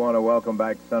 and we want to welcome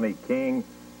back Sonny King,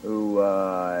 who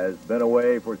has been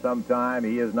away for some time.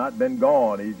 He has not been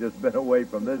gone. He's just been away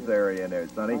from this area in there,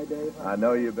 Sonny. Hi, Dave. I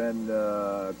know you've been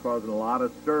causing a lot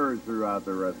of stirs throughout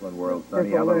the wrestling world,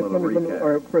 Sonny. Have a little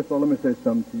recap. First of all, let me say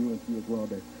something to you and to you as well,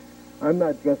 Dave. I'm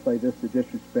not dressed like this to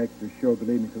disrespect the show,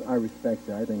 believe me, because I respect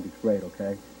it. I think it's great,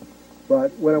 okay?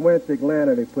 But when I went to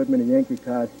Atlanta, they put me in a Yankee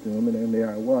costume, and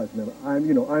there I was. And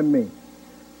I'm me.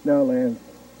 Now, Lance,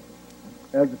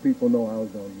 as the people know, I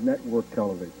was on network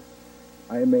television.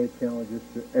 I made challenges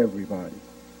to everybody.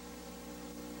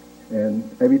 And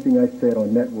everything I said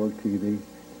on network TV,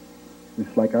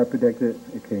 just like I predicted,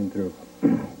 it came through.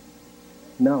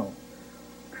 Now,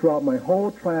 throughout my whole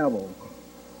travel,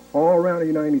 all around the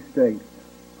United States,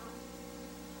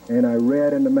 and I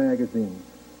read in the magazines,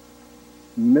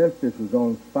 Memphis was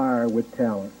on fire with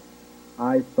talent.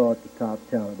 I thought the top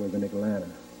talent was in Atlanta.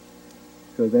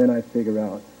 So then I figure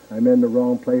out I'm in the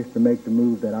wrong place to make the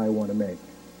move that I want to make.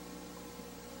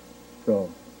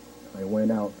 So I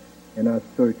went out and I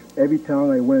searched every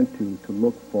town I went to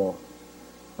look for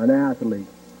an athlete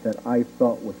that I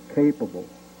thought was capable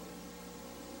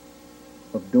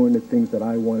of doing the things that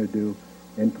I want to do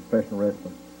in professional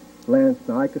wrestling. Lance,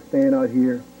 now I could stand out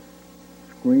here,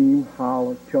 scream,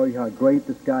 holler, tell you how great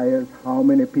this guy is, how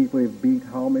many people he beat,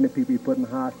 how many people he put in the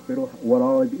hospital, what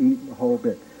all he eat, the whole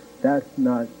bit. That's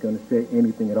not going to say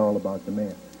anything at all about the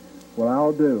man. What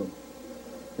I'll do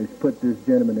is put this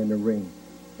gentleman in the ring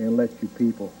and let you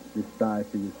people decide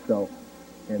for yourself.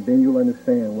 And then you'll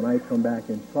understand when I come back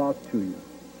and talk to you,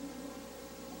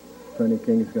 Sonny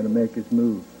King is going to make his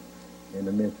move in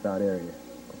the Mid-South area.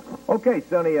 Okay,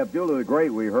 Sonny Abdullah the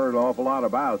Great, we heard an awful lot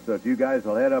about, so if you guys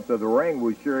will head up to the ring,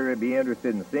 we'll sure be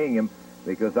interested in seeing him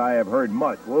because I have heard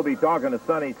much. We'll be talking to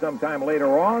Sonny sometime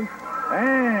later on,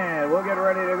 and we'll get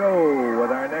ready to go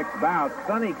with our next bout.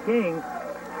 Sonny King,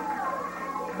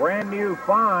 brand new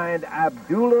find,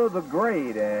 Abdullah the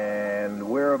Great, and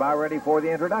we're about ready for the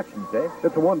introductions, Dave.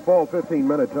 It's a 1-fall,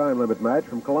 15-minute time limit match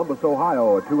from Columbus,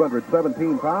 Ohio, at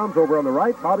 217 pounds. Over on the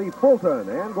right, Bobby Fulton,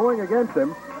 and going against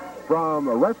him from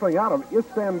wrestling out of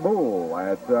Istanbul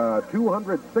at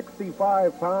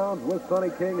 265 pounds with Sonny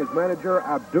King as manager,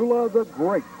 Abdullah the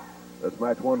Great. This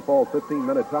match 1-fall,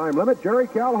 15-minute time limit. Jerry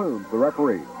Calhoun's the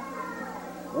referee.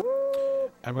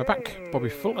 And we're back. Bobby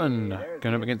Fulton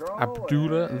going up against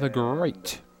Abdullah the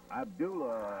Great.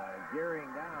 Abdullah gearing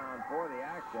down for the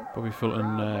action. Bobby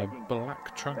Fulton,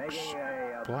 black trunks,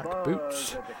 black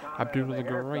boots. Abdullah the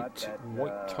Great,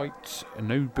 white tights,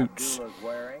 no boots.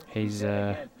 He's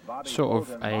sort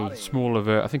of a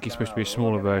smaller, I think he's supposed to be a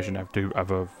smaller version of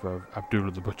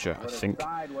Abdullah the Butcher, I think.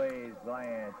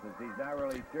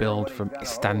 Build from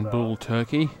Istanbul,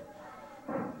 Turkey.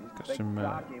 Got some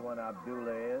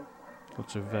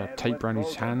lots of tape around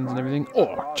his hands and everything.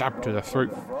 Oh, jab to the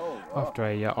throat after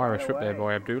a Irish whip there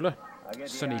by Abdullah.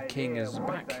 Sonny King is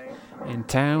back in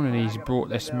town and he's brought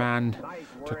this man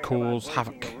to cause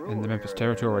havoc in the Memphis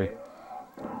territory.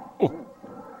 Oh,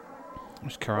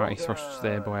 there's karate thrusts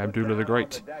there by Abdullah the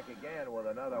Great.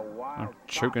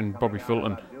 Choking Bobby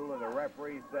Fulton.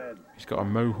 He's got a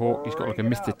mohawk, he's got like a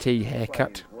Mr. T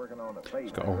haircut.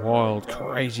 He's got a wild,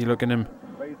 crazy look in him.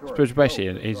 I suppose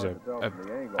basically he's a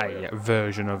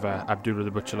version of Abdullah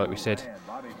the Butcher, like we said.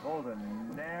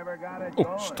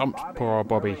 Oh, stumped poor old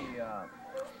Bobby.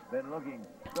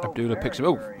 Abdullah picks him.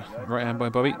 Oh, right hand by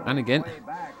Bobby. And again.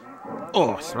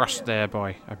 Oh, thrust there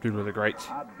by Abdullah the Great.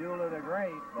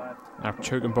 Now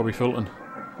choking Bobby Fulton.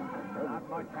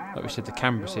 Like we said, the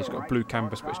canvas, he's got a blue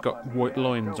canvas, but it's got white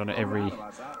lines on it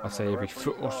I'd say every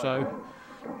foot or so.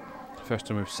 First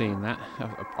time we've seen that.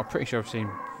 I'm pretty sure I've seen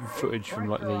footage from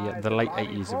like the late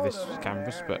 80s of this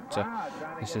canvas, but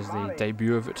this is the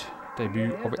debut of it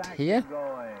here.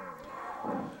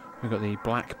 We've got the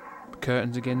black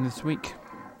curtains again this week.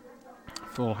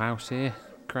 Full house here.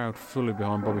 Crowd fully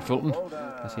behind Bobby Fulton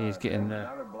as he is getting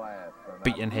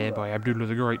beaten here by Abdullah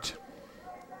the Great.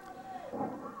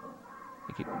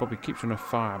 Bobby keeps on a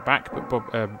fire back,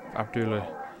 but Abdullah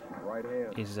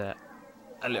is a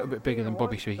little bit bigger than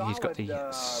Bobby, so he's got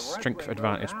the strength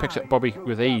advantage. Picks up Bobby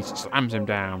with ease, slams him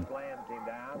down.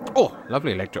 Oh,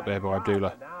 lovely leg drop there by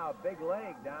Abdullah.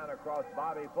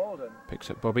 Picks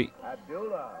up Bobby.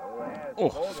 Oh,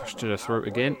 thrust to the throat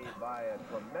again.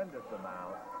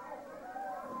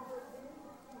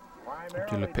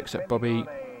 Abdullah picks up Bobby.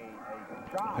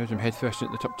 Throws him head first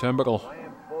into the top turnbuckle.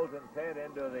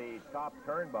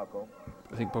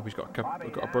 I think Bobby's got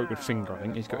a broken finger. I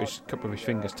think he's got a couple of his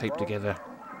fingers taped together.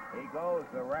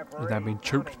 He's now been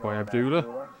choked by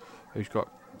Abdullah, who's got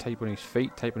tape on his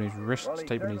feet, tape on his wrists,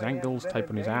 tape on his ankles, tape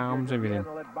on his arms, everything.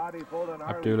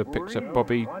 Abdullah picks up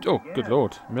Bobby. Oh, good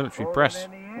lord. Military press.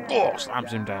 Oh,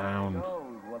 slams him down.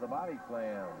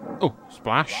 Oh,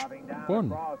 splash.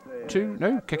 1, 2,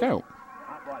 no, kick out.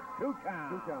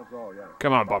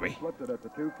 Come on, Bobby.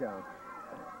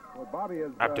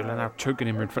 Abdullah now choking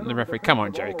him in front of the referee. Come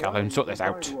on, Jerry Calhoun, sort this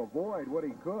out.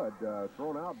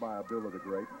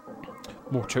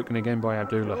 More choking again by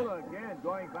Abdullah.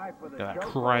 Look at that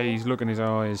crazed look in his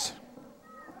eyes.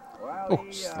 Oh,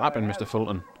 slapping Mr.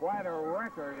 Fulton.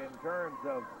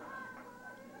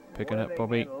 Picking up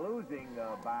Bobby.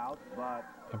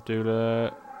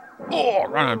 Abdullah. Oh,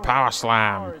 running power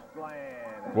slam.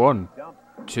 1,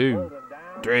 2,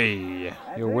 3.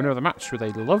 Your winner of the match with a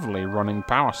lovely running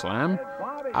power slam,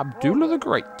 Abdullah the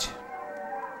Great.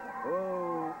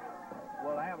 Who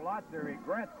will have lots of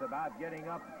regrets about getting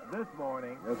up this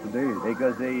morning. Yes, indeed.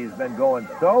 Because he's been going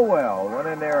so well. Went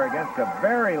in there against a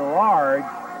very large,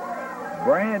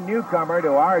 brand newcomer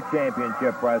to our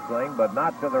championship wrestling, but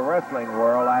not to the wrestling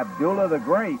world, Abdullah the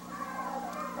Great.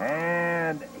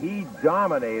 And he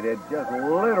dominated, just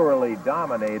literally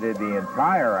dominated the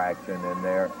entire action in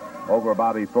there over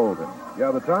Bobby Fulton. Yeah,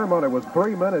 the time on it was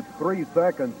 3 minutes, 3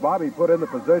 seconds. Bobby put in the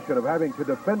position of having to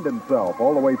defend himself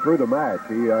all the way through the match.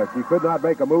 He could not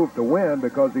make a move to win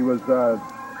because he was,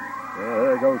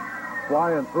 there he goes,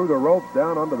 flying through the ropes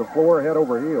down onto the floor, head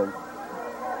over heels.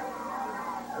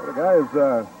 The guy is,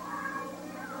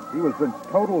 he was in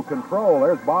total control.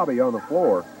 There's Bobby on the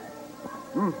floor.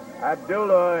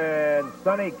 Abdullah and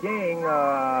Sonny King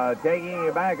taking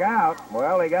you back out.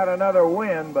 Well, he got another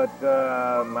win, but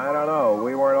I don't know.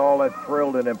 We weren't all that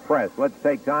thrilled and impressed. Let's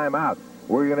take time out.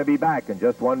 We're going to be back in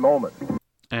just one moment.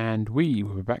 And we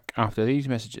will be back after these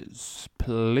messages.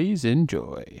 Please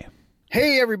enjoy.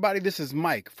 Hey, everybody. This is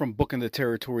Mike from Booking the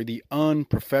Territory, the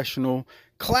unprofessional,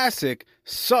 classic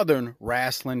Southern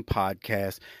wrestling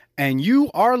podcast. And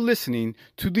you are listening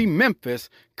to the Memphis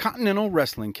Continental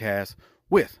Wrestling Cast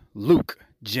with Luke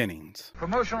Jennings.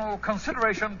 Promotional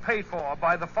consideration paid for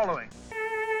by the following.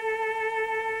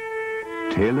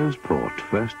 Taylor's Port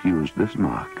first used this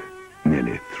mark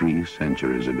nearly 3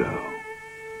 centuries ago.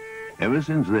 Ever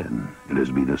since then, it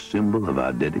has been a symbol of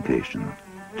our dedication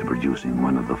to producing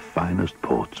one of the finest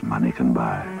ports money can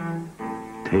buy.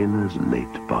 Taylor's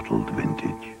late bottled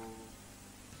vintage.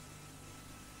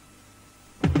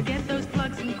 Forget those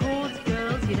plugs and cords,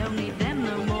 girls, you don't need them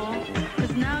no more.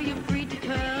 'Cause now you're free to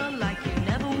curl like you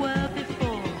never were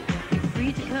before. You're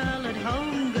free to curl at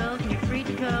home, girls, and you're free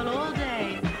to curl all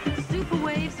day. Super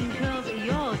waves and curls are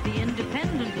yours, the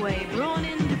independent way. Brawn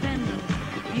independent.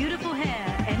 Beautiful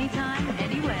hair, anytime,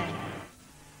 anywhere.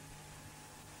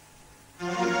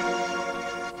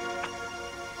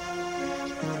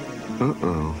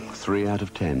 Uh-oh. 3 out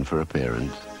of 10 for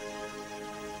appearance.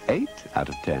 8 out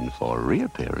of 10 for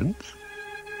reappearance.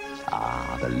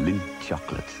 Ah, the Lindt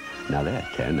chocolates. Now they're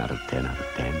 10 out of 10 out of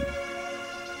 10.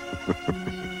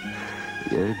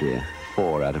 Yeah, dear.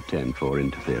 4 out of 10 for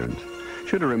interference.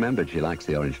 Should have remembered she likes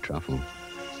the orange truffle.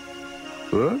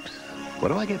 Oops. What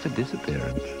do I get for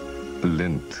disappearance?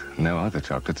 Lindt. No other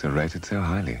chocolates are rated so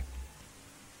highly.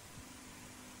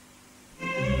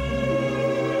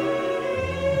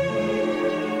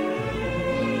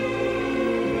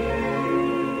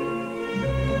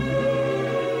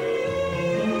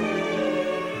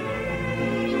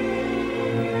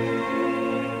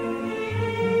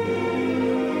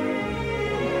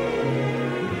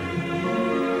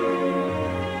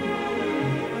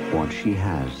 What she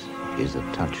has is a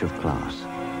touch of class,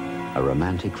 a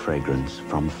romantic fragrance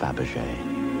from Fabergé.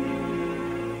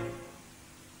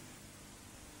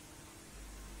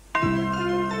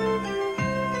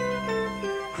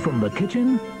 From the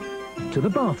kitchen to the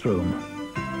bathroom,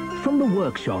 from the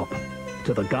workshop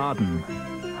to the garden,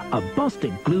 a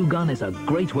Bostik glue gun is a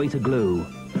great way to glue.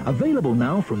 Available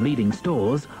now from leading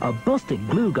stores, a Bostik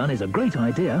glue gun is a great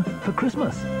idea for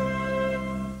Christmas.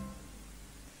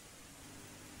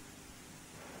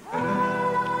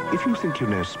 If you think you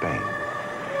know Spain,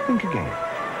 think again.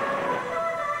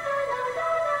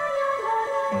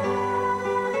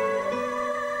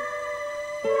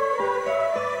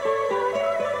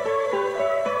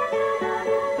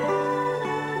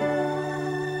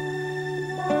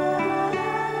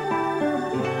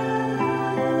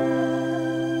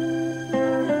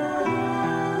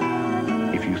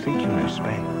 If you think you know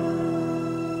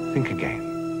Spain, think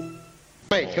again.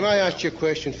 Mate, can I ask you a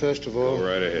question first of all? Go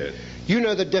right ahead. You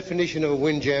know the definition of a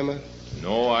windjammer?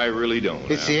 No, I really don't.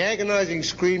 It's the agonizing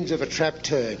screams of a trapped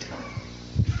turd.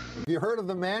 Have you heard of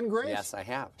the man grate? Yes, I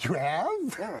have. You have?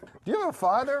 Yeah. Do you have a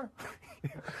father?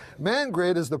 Man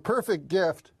grate is the perfect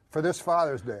gift for this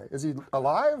Father's Day. Is he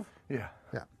alive? Yeah.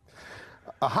 Yeah.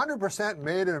 100%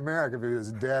 made in America. If he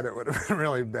was dead, it would have been a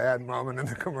really bad moment in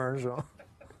the commercial.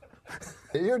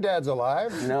 Your dad's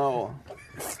alive? No.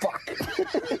 Fuck.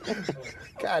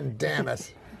 God damn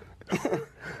it.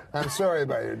 I'm sorry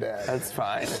about your dad. That's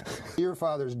fine. Your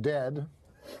father's dead.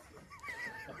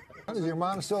 Is your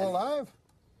mom still alive?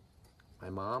 My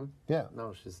mom? Yeah.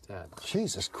 No, she's dead.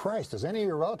 Jesus Christ, is any of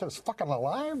your relatives fucking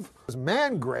alive? It's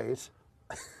man grate.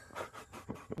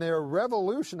 They're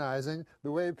revolutionizing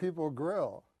the way people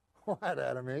grill. What,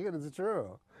 Adam Egan? It's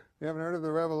true. You haven't heard of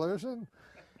the revolution?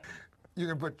 You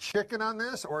can put chicken on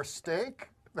this or steak.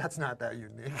 That's not that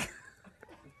unique.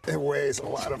 It weighs a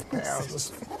lot of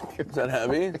pounds. Is that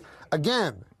heavy?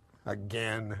 Again.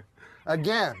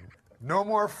 No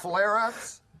more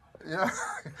flare-ups. You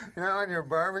know, on your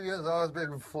barbecue, there's always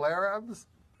been flare-ups.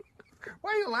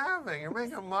 Why are you laughing? You're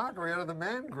making a mockery out of the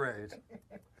man grate.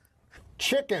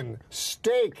 Chicken,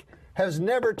 steak has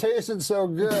never tasted so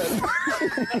good.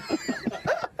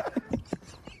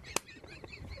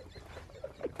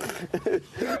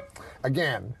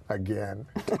 Again.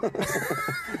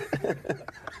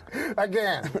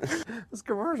 This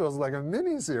commercial is like a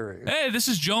mini-series. Hey, this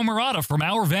is Joe Murata from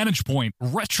Our Vantage Point,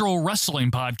 Retro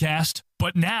Wrestling Podcast.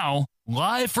 But now,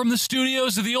 live from the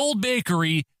studios of the Old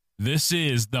Bakery, this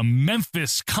is the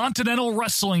Memphis Continental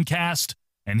Wrestling Cast.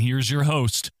 And here's your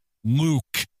host,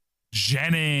 Luke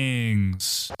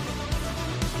Jennings.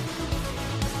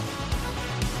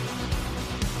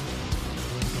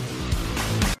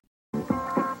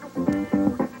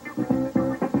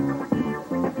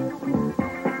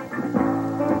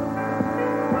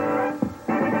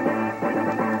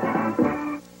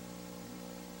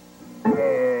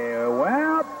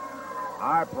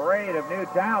 Our parade of new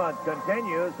talent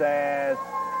continues as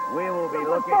we will be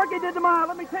looking... Sparky did tomorrow.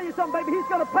 Let me tell you something, baby. He's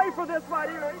going to pay for this right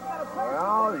here. He's going to pay.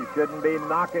 Well, you shouldn't be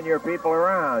knocking your people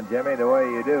around, Jimmy, the way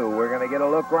you do. We're going to get a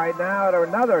look right now at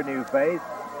another new face.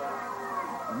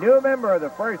 New member of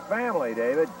the first family,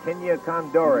 David, Kenya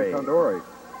Condori.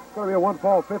 It's going to be a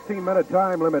one-fall, 15-minute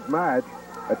time limit match.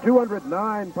 At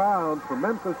 209 pounds from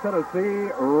Memphis,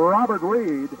 Tennessee, Robert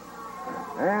Reed.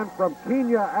 And from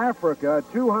Kenya, Africa,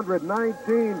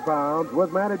 219 pounds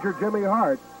with manager Jimmy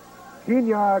Hart,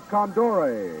 Kenya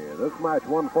Condori. This match,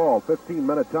 one fall,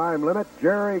 15-minute time limit.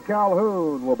 Jerry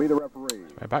Calhoun will be the referee.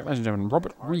 We're back, ladies and gentlemen.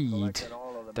 Robert Reed,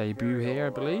 debut here, I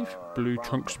believe. Blue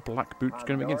trunks, black boots,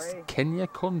 going to be against Kenya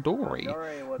Condori,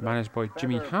 managed by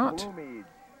Jimmy Hart.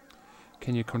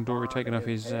 Kenya Condori taking off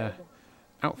his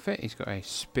outfit. He's got a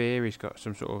spear. He's got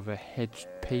some sort of a hedged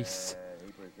piece.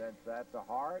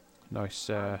 Nice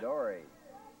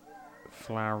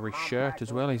flowery shirt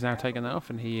as well. He's now taken that off,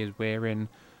 and he is wearing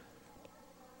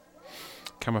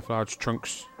camouflage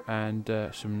trunks and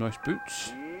some nice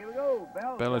boots.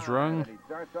 Bell is rung.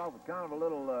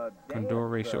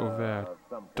 Condori sort of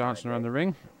dancing around the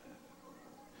ring.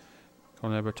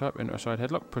 On elbow tap into a side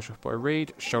headlock. Push off by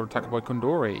Reed. Shoulder tackle by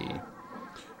Condori.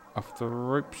 Off the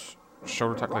ropes.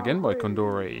 Shoulder tackle again by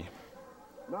Condori.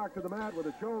 Knocked to the mat with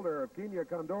a shoulder of Kenya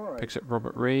Condori. Picks up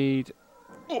Robert Reed.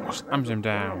 Oh, slams him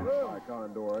down.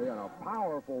 Condori, and a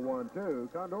powerful one too.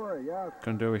 Condori, yes.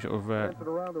 Condori sort of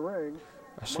around the ring.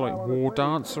 a slight war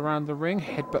dance around the ring.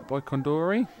 Headbutt by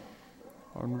Condori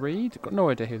on Reed. Got no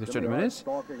idea who this gentleman is.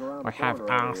 I have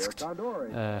asked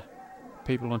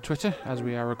people on Twitter as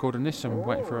we are recording this. I'm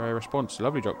waiting for a response.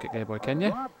 Lovely drop kick there by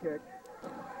Kenya.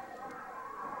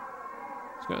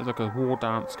 He's got like a war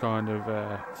dance kind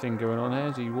of thing going on here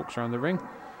as he walks around the ring.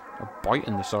 A bite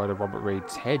in the side of Robert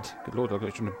Reed's head. Good Lord, I'm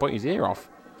trying to bite his ear off.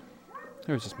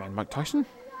 Who is this man, Mike Tyson?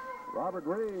 Robert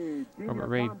Reed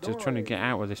just trying to get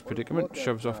out of this predicament.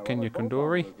 Shoves off Kenya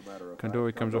Kondori.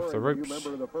 Kondori comes off the ropes.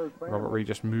 Robert Reed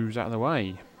just moves out of the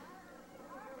way.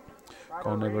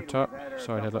 Gone over top.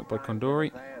 Side headlock by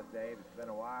Kondori.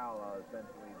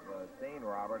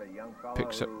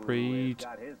 Picks up Reed.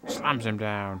 Slams him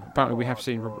down. Apparently we have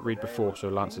seen Robert Reed before, so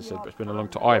Lance has said, but it's been a long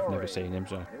time. I've never seen him,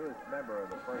 so.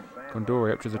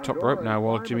 Kondori up to the top rope now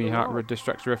while Jimmy Hart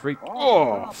distracts the referee.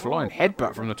 Oh, flying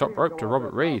headbutt from the top rope to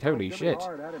Robert Reed. Holy shit.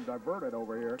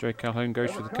 Joey Calhoun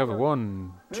goes for the cover.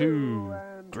 1, 2,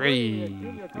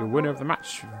 3. Your winner of the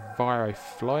match via a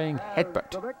flying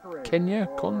headbutt, Kenya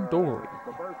Kondori.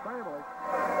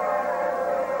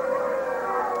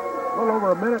 A little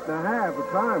over a minute and a half of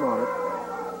time on it.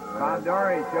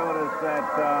 Kondori showed us that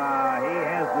he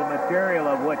has the material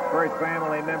of which First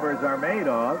Family members are made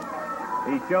of.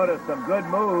 He showed us some good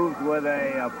moves with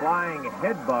a flying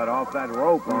headbutt off that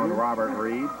rope on Robert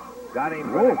Reed. Got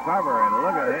him for the cover, and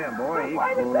look at him, boy.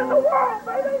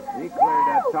 He cleared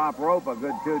that top rope a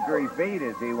good 2-3 feet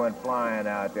as he went flying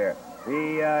out there.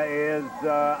 He is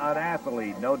an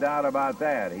athlete, no doubt about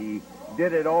that. He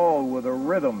did it all with a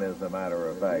rhythm, as a matter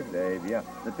of fact, Dave. Yeah.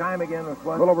 The time again was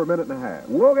what? A little over a minute and a half.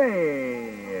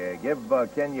 Okay. Give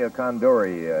Kenya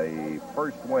Kondori a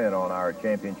first win on our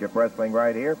championship wrestling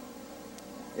right here.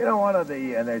 You know, one of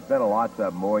the, and there's been lots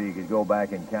of more, you could go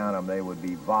back and count them, they would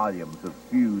be volumes of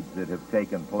feuds that have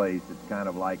taken place. It's kind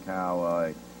of like how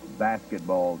a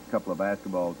couple of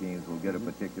basketball teams will get a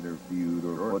particular feud,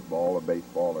 or football or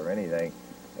baseball or anything.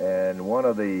 And one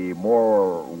of the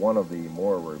more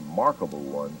remarkable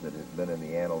ones that has been in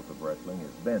the annals of wrestling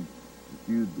has been the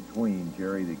feud between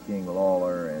Jerry the King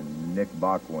Lawler and Nick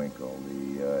Bockwinkel,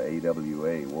 the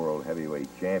AWA World Heavyweight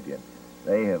Champion.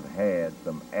 They have had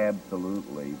some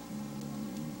absolutely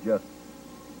just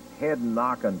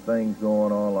head-knocking things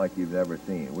going on like you've never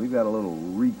seen. We've got a little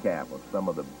recap of some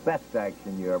of the best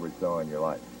action you ever saw in your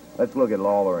life. Let's look at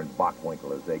Lawler and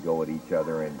Bockwinkel as they go at each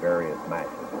other in various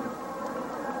matches.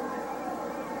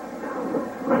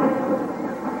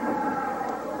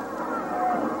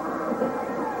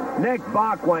 Nick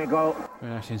Bockwinkel.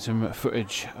 I've seen some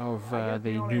footage of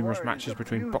the numerous matches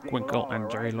between Bockwinkel and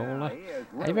Jerry Lawler.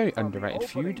 A very underrated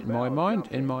feud, in my mind,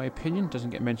 in my opinion.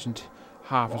 Doesn't get mentioned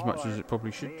half as much as it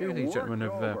probably should do. These gentlemen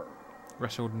have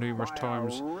wrestled numerous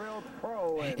times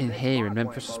here in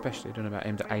Memphis, especially. I don't know about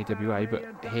aimed at AWA, but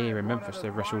here in Memphis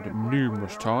they've wrestled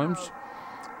numerous times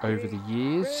over the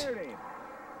years.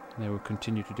 And they will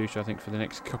continue to do so, I think, for the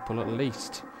next couple at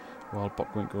least, while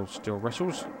Bockwinkel still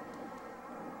wrestles.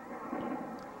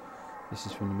 This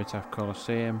is from the Mid-South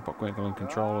Coliseum. Bockwinkel in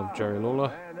control of Jerry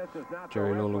Lawler.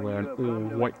 Jerry Lawler wearing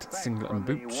all white singlet and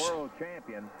boots.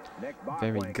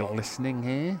 Very glistening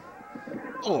here.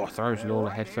 Oh, throws Lawler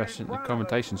headfirst into the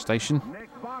commentation station. Nick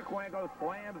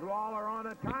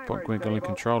Bockwinkel in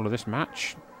control of this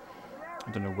match.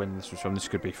 I don't know when this was from. This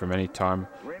could be from any time.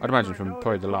 I'd imagine from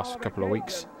probably the last couple of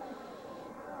weeks.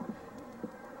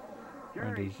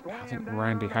 I think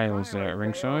Randy Hale's there at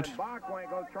ringside.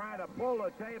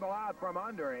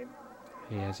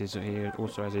 He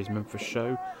also has his Memphis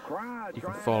show. You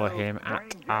can follow him at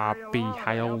RB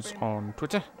Hales on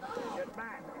Twitter.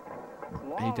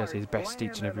 He does his best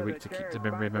each and every week to keep the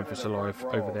memory of Memphis alive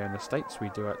over there in the States. We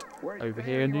do it over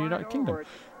here in the United Kingdom.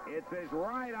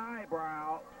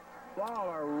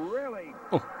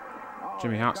 Oh,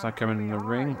 Jimmy Hart's now coming in the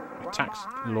ring. Attacks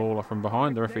Lawler from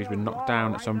behind. The referee's been knocked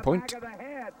down at some point.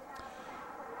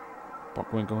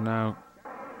 Bockwinkel now.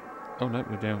 Oh no,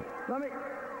 we're down.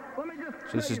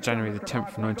 So this is January the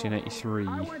 10th, 1983.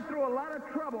 I went through a lot of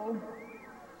trouble,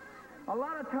 a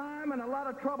lot of time and a lot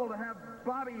of trouble to have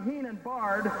Bobby Heenan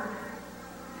barred.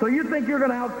 So you think you're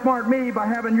going to outsmart me by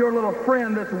having your little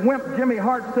friend, this wimp Jimmy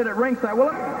Hart, sit at ringside?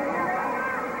 Well,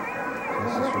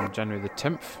 this is from January the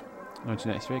 10th,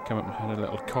 1983. Come up and had a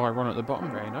little chyron at the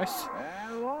bottom. Very nice.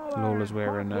 Lawler's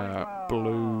wearing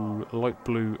light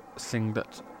blue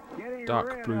singlet,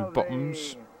 dark blue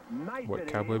bottoms, white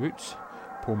cowboy boots.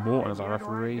 Paul Morton is our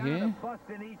referee here.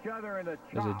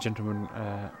 There's a gentleman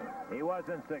at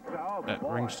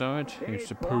ringside who's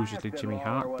supposedly Jimmy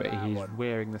Hart, but he's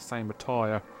wearing the same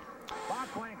attire.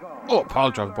 Oh,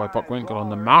 pile driver by Bockwinkel on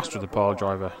the master of the pile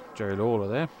driver, Jerry Lawler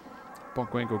there.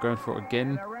 Bockwinkel going for it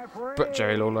again, but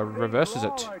Jerry Lawler reverses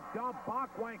it.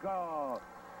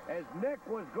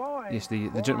 Yes, the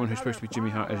gentleman who's supposed to be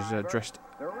Jimmy Hart is dressed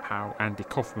how Andy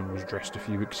Kaufman was dressed a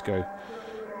few weeks ago.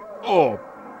 Oh!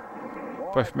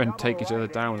 Both men take each other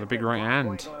down with a big right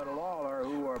hand.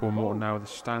 Paul Morton now with a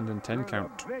standing 10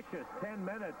 count. Vicious 10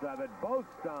 minutes of it, both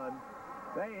stunned.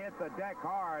 They hit the deck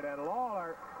hard, and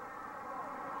Lawler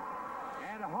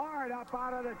and hard up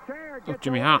out of the chair. Oh,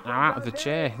 Jimmy Hart now out of the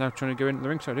chair, now trying to go into the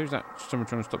ringside. Who's that? Someone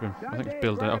trying to stop him. I think it's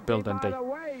Bill Dundee.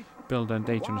 Bill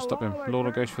Dundee trying to stop him.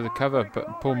 Lawler goes for the cover,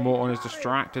 but Paul Morton is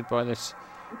distracted by this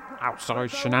outside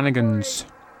shenanigans.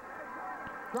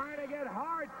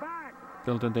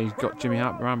 Bill Dundee's got Jimmy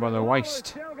Hart around by the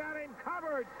waist.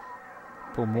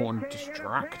 Paul Morton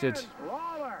distracted.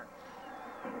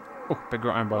 Oh, big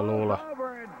right hand by Lawler.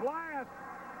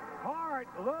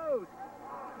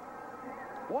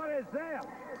 What is this?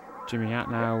 Jimmy Hart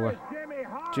now.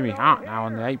 Jimmy Hart now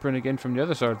on the apron again from the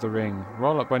other side of the ring.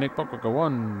 Roll up by Nick Bockwinkel.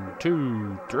 1,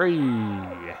 2, 3.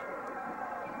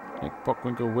 Nick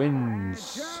Bockwinkel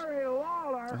wins.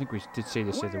 I think we did see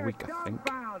this the other week. I think.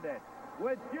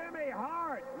 With Jimmy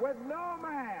Hart with no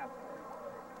mask,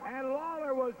 and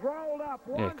Lawler was rolled up.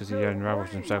 Yeah, because he unravels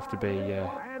himself to be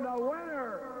and the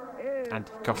winner is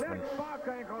Andy Kaufman. Nick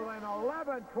Bockwinkel in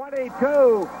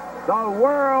 11:22. The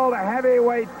world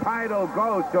heavyweight title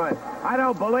goes to him. I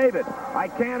don't believe it. I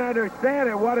can't understand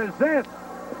it. What is this?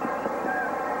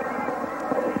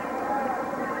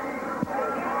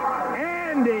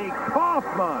 Andy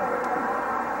Kaufman.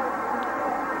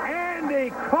 Andy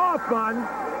Kaufman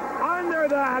under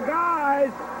the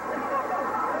guys.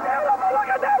 Look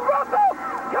at that, Russell!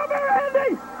 Come here,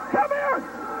 Andy! Come here!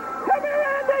 Come here,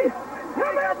 Andy!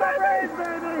 Come here, baby!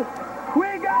 We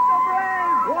got the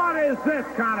brains! What is this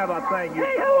kind of a thing? He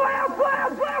who laughs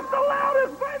the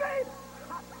loudest, baby!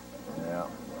 Yeah.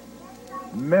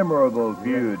 Memorable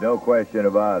feud, no question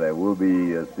about it. We'll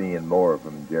be seeing more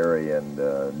from Jerry and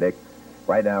Nick.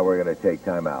 Right now, we're going to take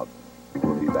time out.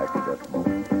 We'll be back in just a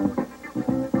moment.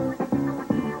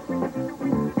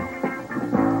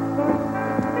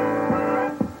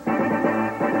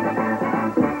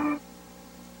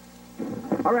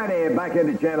 Alrighty, back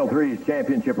into Channel 3's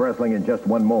Championship Wrestling in just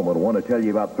one moment. I want to tell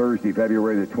you about Thursday,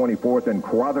 February the 24th in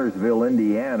Crothersville,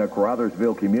 Indiana.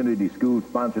 Crothersville Community School,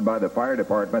 sponsored by the Fire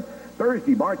Department.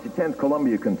 Thursday, March the 10th,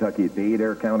 Columbia, Kentucky at the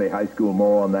Adair County High School.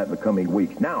 More on that in the coming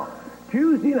weeks. Now,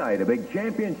 Tuesday night, a big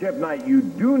championship night. You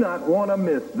do not want to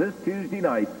miss this Tuesday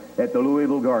night at the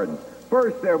Louisville Gardens.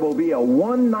 First, there will be a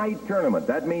one-night tournament.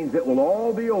 That means it will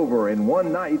all be over in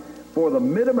one night. For the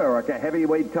Mid-America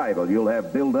heavyweight title, you'll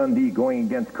have Bill Dundee going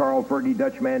against Carl Fergie,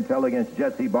 Dutch Mantell against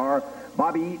Jesse Barr,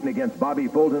 Bobby Eaton against Bobby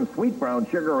Fulton, Sweet Brown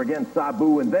Sugar against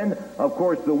Sabu, and then, of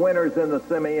course, the winners in the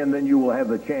semi, and then you will have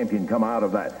the champion come out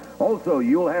of that. Also,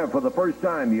 you'll have, for the first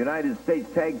time, the United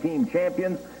States Tag Team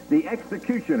Champions, the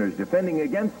Executioners, defending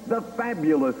against the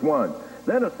Fabulous Ones.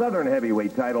 Then a Southern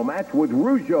heavyweight title match with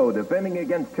Rougeau defending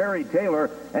against Terry Taylor.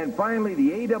 And finally,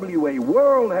 the AWA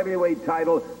World Heavyweight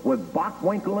title with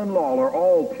Bockwinkel and Lawler,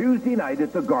 all Tuesday night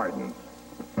at the Gardens.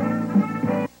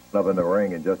 Up in the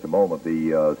ring in just a moment,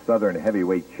 the Southern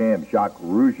heavyweight champ, Jacques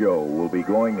Rougeau, will be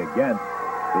going against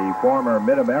the former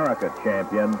Mid-America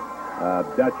champion,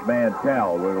 Dutch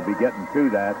Mantell. We'll be getting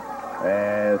to that.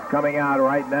 As coming out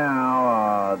right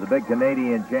now, the big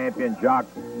Canadian champion, Jacques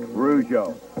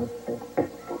Rougeau.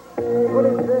 What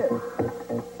is this?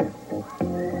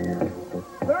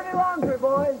 Dirty laundry,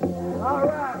 boys. All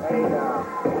right. Hey,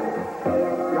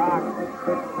 Jacques,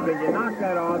 can you knock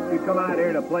that off? You come out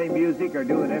here to play music or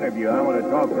do an interview? I want to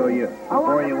talk to you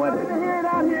before you went. I want to hear it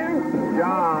out here.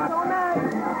 Jacques. So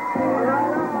nice. Right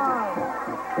on.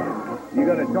 You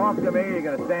going to talk to me, or you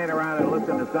going to stand around and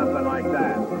listen to something like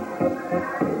that?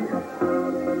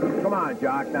 Come on,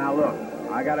 Jock. Now, look,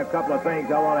 I got a couple of things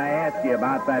I want to ask you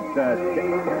about that.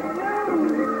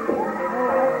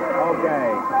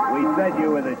 Okay, we said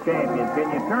you were the champion.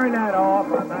 Can you turn that off?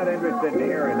 I'm not interested in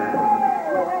hearing that.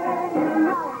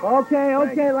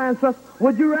 Okay, Lance Russell.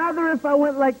 Would you rather if I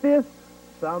went like this?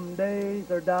 Some days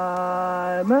are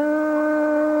diamonds.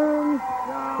 No,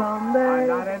 Some days. I'm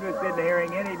not interested in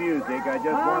hearing any music. I just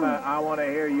I want to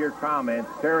hear your comments.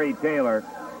 Terry Taylor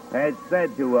has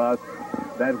said to us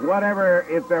that whatever,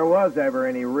 if there was ever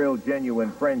any real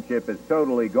genuine friendship, is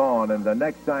totally gone, and the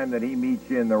next time that he meets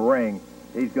you in the ring,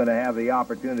 he's going to have the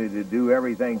opportunity to do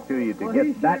everything to you to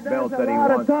get that belt that he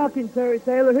wants. A lot of talking, Terry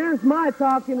Taylor. Here's my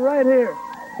talking right here.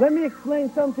 Let me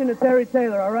explain something to Terry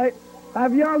Taylor, all right?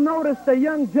 Have y'all noticed a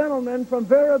young gentleman from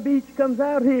Vero Beach comes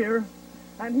out here,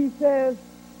 and he says,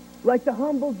 like the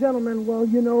humble gentleman, well,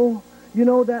 you know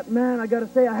that man, I got to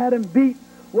say, I had him beat.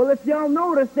 Well, if y'all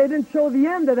noticed, they didn't show the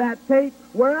end of that tape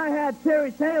where I had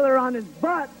Terry Taylor on his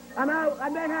butt, and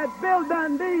they had Bill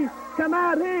Dundee come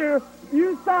out here.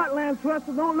 You saw it, Lance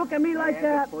Russell. Don't look at me like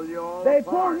that. They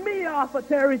pulled me off of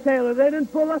Terry Taylor. They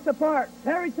didn't pull us apart.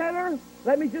 Terry Taylor,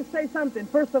 let me just say something.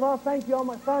 First of all, thank you all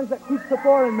my fans that keep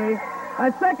supporting me.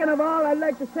 And second of all, I'd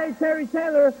like to say, Terry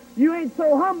Taylor, you ain't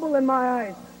so humble in my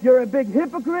eyes. You're a big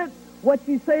hypocrite. What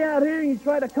you say out here, you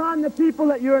try to con the people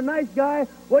that you're a nice guy.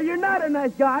 Well, you're not a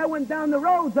nice guy. I went down the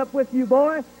roads up with you,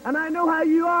 boy, and I know how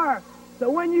you are. So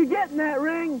when you get in that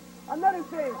ring, another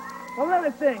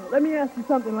thing, let me ask you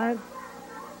something, Lance.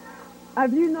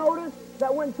 Have you noticed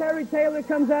that when Terry Taylor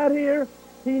comes out here,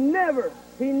 he never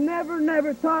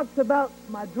talks about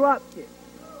my drop kick?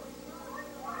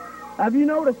 Have you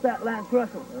noticed that, Lance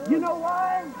Russell? You know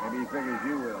why? Maybe he figures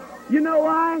you will. You know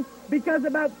why? Because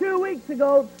about 2 weeks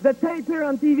ago, the tape here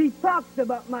on TV talked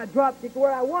about my drop kick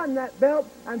where I won that belt,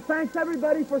 and thanks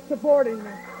everybody for supporting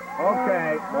me.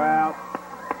 Okay, well,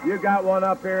 you got one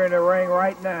up here in the ring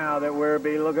right now that we'll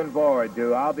be looking forward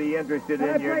to. I'll be interested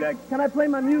in your next... Can I play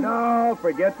my music? No,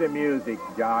 forget the music,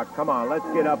 Jock. Come on, let's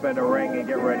get up in the ring and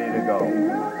get ready to go.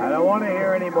 I don't want to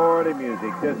hear any more of the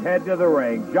music. Just head to the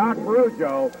ring. Jock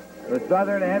Russo, the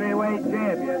Southern Heavyweight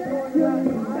Champion.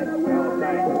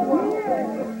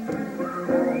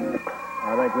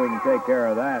 I think we can take care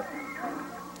of that.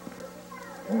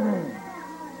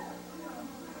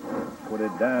 Put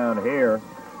it down here.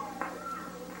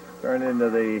 Turn into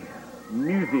the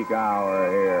music hour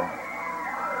here.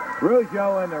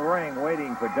 Rougeau in the ring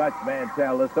waiting for Dutch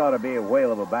Mantell. This ought to be a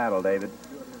whale of a battle, David.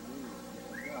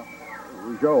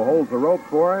 Rougeau holds the rope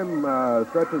for him,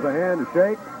 stretches a hand to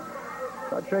shake.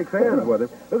 Dutch shakes hands with him.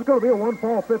 This is going to be a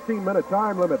one-fall, 15-minute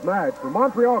time limit match. From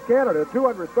Montreal, Canada,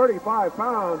 235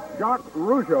 pounds, Jacques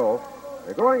Rougeau.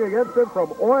 They're going against him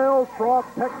from Oil Trough,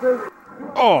 Texas.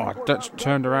 Oh, Dutch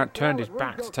turned around, turned his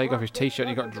back to take off his t-shirt, and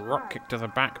he got drop kicked to the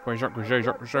back by Jacques Rougeau.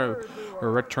 Jacques Rougeau, with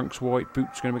red trunks, white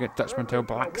boots, going to get Dutch Mantell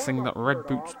black singlet, red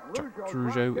boots. Jacques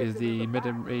Rougeau is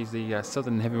the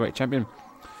Southern Heavyweight Champion.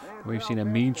 We've seen a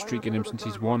mean streak in him since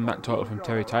he's won that title from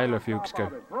Terry Taylor a few weeks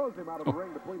ago.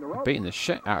 Oh, beating the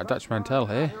shit out of Dutch Mantell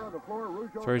here.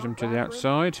 Throws him to the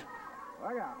outside.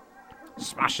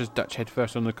 Smashes Dutch head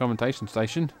first on the commentation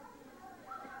station.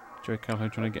 Joey Calhoun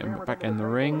trying to get him back in the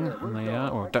ring, and they are.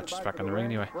 Or Dutch is back in the ring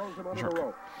anyway.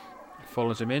 Jacques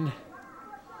follows him in.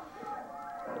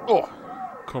 Oh!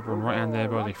 Cobra right hand there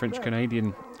by the French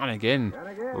Canadian. And again,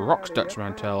 rocks Dutch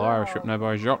Mantell. Irish whip now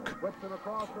by Jacques.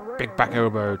 Big back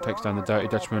elbow takes down the Dirty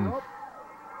Dutchman.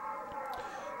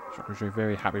 Jacques Rougeau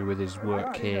very happy with his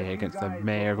work here against the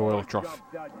Mayor of Oil Trough.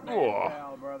 Oh!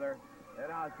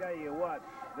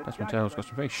 Dutch Mantell's got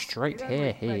some very straight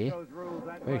hair here.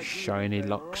 Very shiny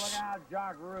locks.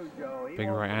 Big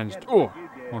right hands. Oh!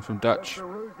 One from Dutch.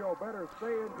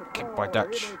 Kicked by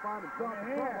Dutch.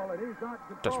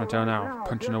 Dutch Mantell now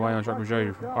punching away on Jacques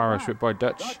Rougeau. Irish whip by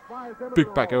Dutch.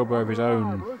 Big back elbow of his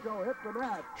own.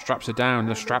 Straps are down.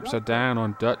 The straps are down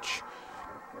on Dutch.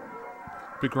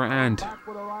 Big right hand.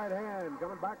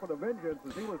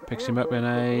 Picks him up in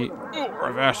a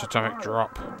reverse atomic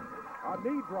drop.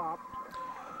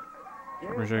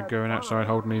 Rougeau going outside,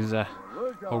 holding his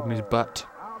butt.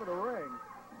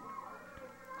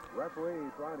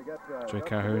 Joey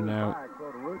Calhoun now.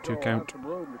 2 count.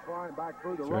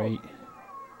 3.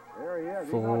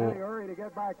 4.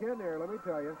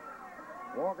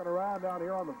 Walking around down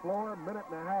here on the floor, minute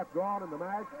and a half gone in the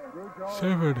match.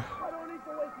 7. I don't need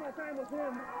to waste my time with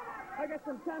him. I got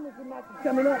some championship matches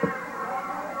coming up.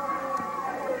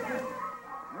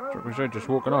 Jacques Rougeau just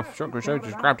walking off. Jacques Rougeau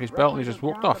just grabbed his belt and he just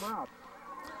walked off.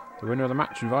 The winner of the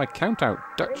match via countout,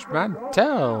 Dutch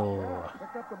Mantell.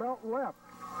 Picked up the belt and left.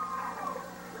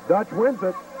 Dutch wins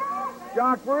it.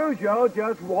 Jacques Rougeau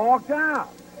just walked out.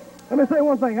 Let me say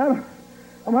one thing. I'm going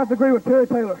to have to agree with Terry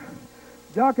Taylor.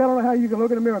 Jock, I don't know how you can look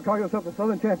in the mirror and call yourself the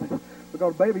Southern champion.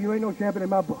 Because, baby, you ain't no champion in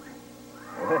my book.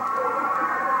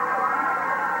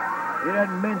 He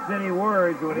doesn't mince any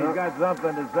words when he's got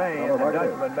something to say. And the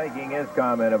Dutchman making his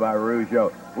comment about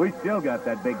Rougeau. We still got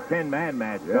that big 10-man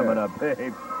match coming up.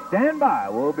 Hey, stand by.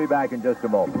 We'll be back in just a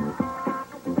moment.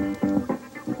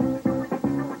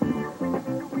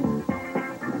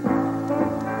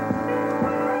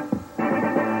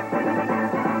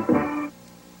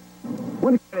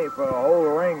 Ready for the whole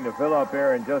ring to fill up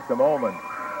here in just a moment.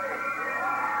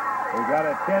 We got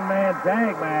a 10-man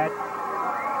tag match.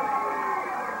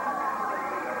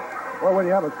 Well, when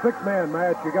you have a 6-man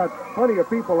match, you got plenty of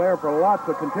people there for lots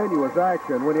of continuous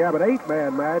action. When you have an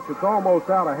 8-man match, it's almost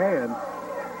out of hand.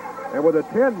 And with a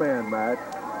 10-man match,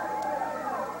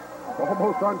 it's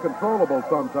almost uncontrollable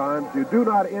sometimes. You do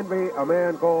not envy a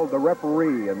man called the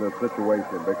referee in this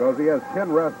situation because he has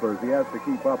 10 wrestlers he has to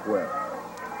keep up with.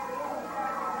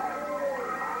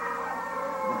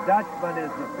 The Dutchman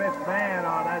is the 5th man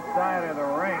on that side of the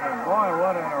ring. And boy,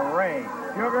 what an array.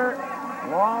 Sugar,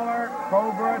 Lawler,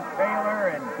 Cobra, Taylor,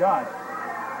 and Dutch.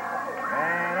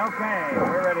 And okay,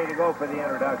 we're ready to go for the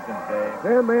introductions, Dave.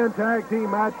 10-man tag team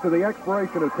match to the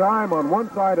expiration of time on one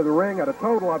side of the ring at a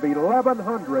total of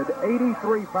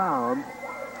 1,183 pounds.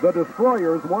 The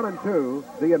Destroyers, 1 and 2,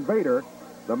 the Invader,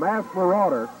 the Masked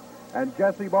Marauder, and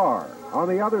Jesse Barr. On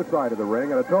the other side of the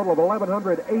ring at a total of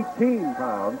 1,118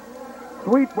 pounds,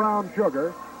 Sweet Brown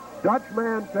Sugar, Dutch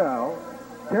Mantell,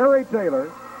 Terry Taylor,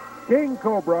 King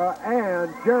Cobra,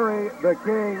 and Jerry the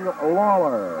King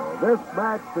Lawler. This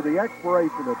match to the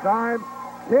expiration of time,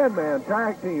 10-man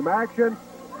tag team action,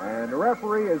 and the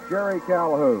referee is Jerry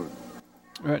Calhoun.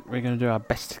 Right, we're going to do our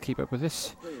best to keep up with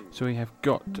this. So we have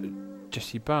got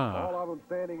Jesse Barr. All of them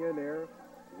standing in there.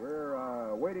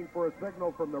 We're waiting for a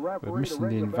signal from the referee. We're missing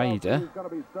the Invader,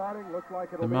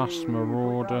 the Masked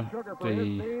Marauder,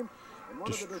 the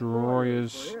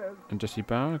Destroyers, and Jesse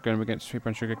Barr. Going up against Sweet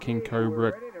Brown Sugar, King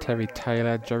Cobra, Terry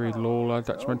Taylor, Jerry Lawler,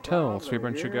 Dutch Mantell, Sweet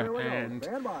Brown Sugar, and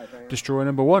Destroyer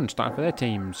number 1 starting for their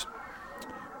teams.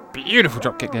 Beautiful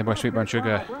drop kick there by Sweet Brown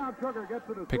Sugar.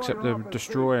 Picks up the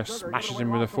Destroyer, smashes him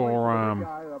with a forearm.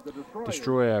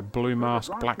 Destroyer, blue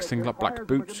mask, black singlet, black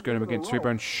boots. Going up against Sweet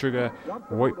Brown Sugar,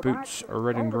 white boots,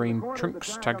 red and green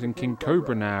trunks. Tagged in King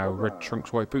Cobra now. Red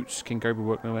trunks, white boots. King Cobra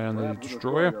working away on the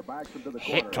Destroyer.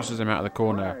 Hit tosses him out of the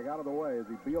corner.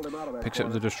 Picks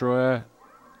up the Destroyer.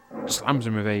 Slams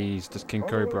him with ease, does King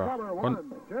Cobra.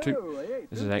 1, 2.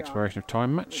 This is an exploration of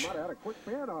time match.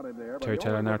 Terry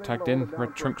Taylor now tagged in.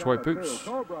 Red trunks, white boots.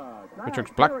 Red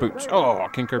trunks, black boots. Oh,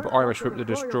 King Cobra Irish whip the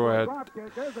Destroyer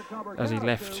as he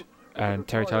left. And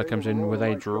Terry Taylor comes in with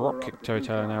a drop kick. Terry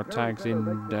Taylor now tags in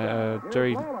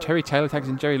Terry Taylor tags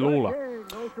in Jerry Lawler,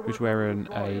 who's wearing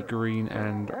a green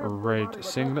and red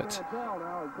singlet,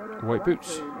 white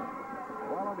boots.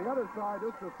 While on the other side,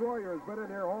 this Destroyer has been in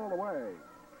there all the way.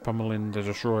 Pummeling the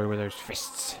Destroyer with those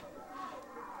fists.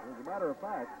 As a matter of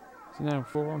fact, is he now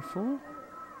 4 on 4?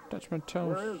 Dutch Mantell.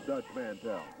 Where is Dutch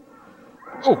Mantell?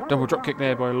 Oh, double drop kick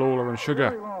there by Lawler and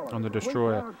Sugar on the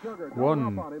Destroyer.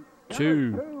 1,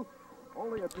 2.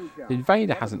 The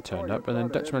Invader hasn't turned up, and then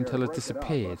Dutch Mantell has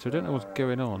disappeared, so I don't know what's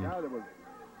going on.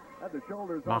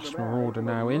 Masked Marauder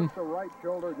now in.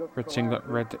 Red singlet,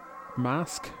 red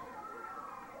mask.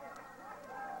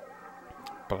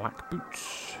 Black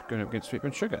boots going up against Sweet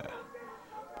Brown Sugar.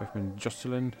 Both men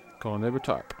jostling, calling over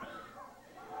top.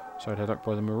 Side head up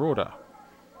by the Marauder.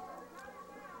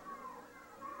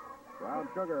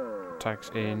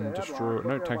 Tags in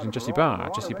tags in Jesse Barr.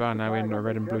 Jesse Barr now in a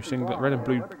red and blue singlet, red and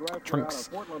blue trunks,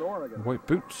 white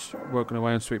boots, working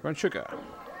away on Sweet Brown Sugar.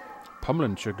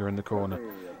 Pummeling Sugar in the corner.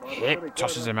 Hit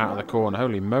tosses him out of the corner.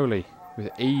 Holy moly!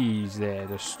 With ease there,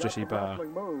 this Jesse Barr.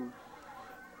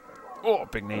 Oh,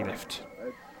 big knee lift.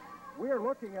 We are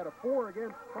looking at a 4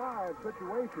 against 5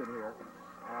 situation here.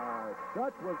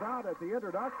 Dutch was out at the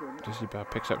introduction. Jesse Barr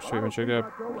picks up Sweet Brown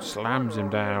Sugar, slams him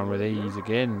down with ease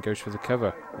again, goes for the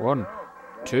cover. 1,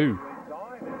 2.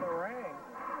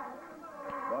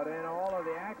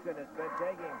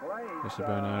 Jesse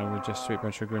Barr now with just Sweet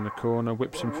Brown Sugar in the corner,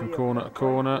 whips him from corner to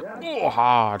corner. Oh,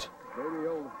 hard.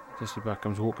 Jesse Barr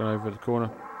comes walking over the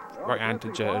corner, right hand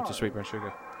to Sweet Brown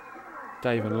Sugar.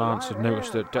 Dave and Lance had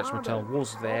noticed that Dutch Mantell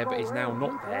was there, but he's now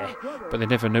not there. But they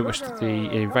never noticed that the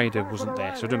Invader wasn't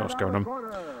there, so I don't know what's going on.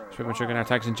 Sweet Brown Sugar now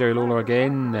tags in Jerry Lawler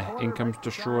again. In comes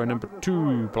Destroyer number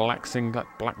 2. Black singlet,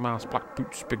 black mask, black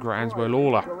boots, big right hands by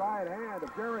Lawler.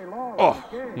 Oh,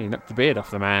 he knocked the beard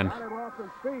off the man.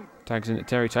 Tags in at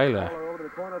Terry Taylor.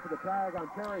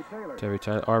 Terry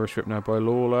Taylor, Irish whip now by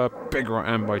Lawler. Big right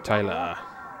hand by Taylor.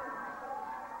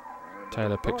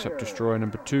 Taylor picks up Destroyer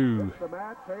number 2.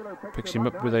 Picks him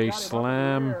up with a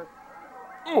slam.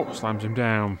 Oh, slams him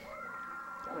down.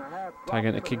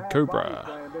 Tagging to King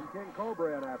Cobra.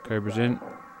 Cobra's in.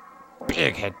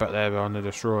 Big headbutt there on the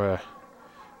Destroyer.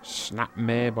 Snap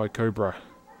mare by Cobra.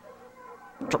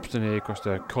 Drops the knee across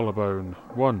the collarbone.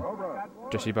 1.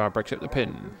 Jesse Barr breaks up the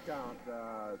pin.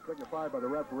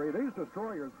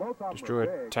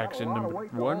 Destroyer tags in number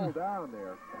 1.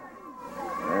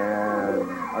 And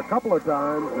a couple of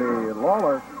times, the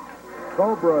Lawler,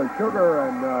 Cobra, Sugar,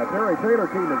 and Terry Taylor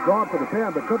team has gone for the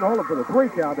pin, but couldn't hold him for the 3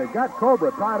 count. They've got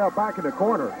Cobra tied up back in the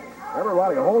corner.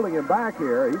 Everybody holding him back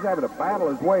here. He's having to battle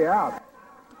his way out.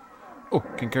 Oh,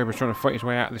 King Cobra's trying to fight his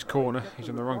way out of this corner. He's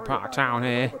in the wrong part of town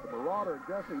here.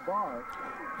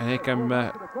 And here come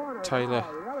Taylor,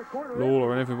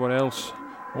 Lawler, and everyone else.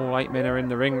 All 8 men are in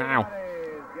the ring now.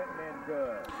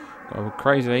 Got a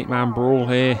crazy 8-man brawl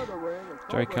here.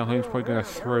 Jerry Calhoun's probably going to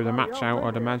throw the match out,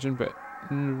 I'd imagine, but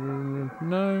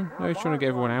no, he's trying to get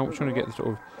everyone out. He's trying to get the sort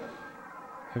of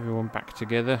everyone back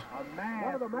together.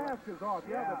 mask is off.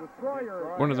 Yeah, the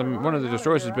destroyer. One of the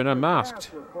destroyers has been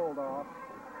unmasked.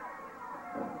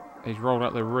 He's rolled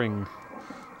out the ring.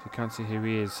 So you can't see who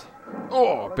he is.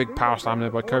 Oh, big power slam there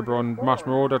by Cobra on Masked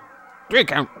Marauder. 3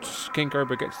 counts. King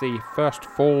Cobra gets the first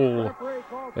fall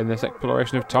in this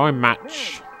Exploration of Time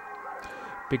match.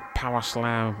 Big power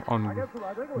slam on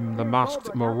the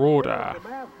Masked Marauder.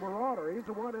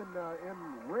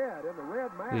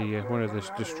 One of the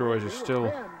destroyers is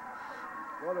still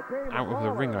out of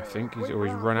the ring, I think. He's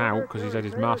always run out because he's had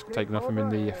his mask taken off him in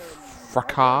the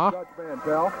fracas.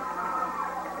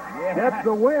 Gets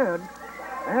the win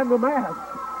and the mask.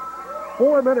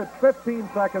 4 minutes, 15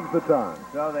 seconds the time.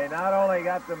 So they not only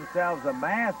got themselves a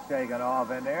mask taken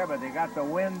off in there, but they got the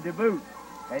win to boot.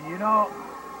 And you know,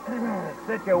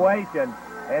 situation,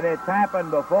 and it's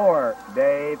happened before,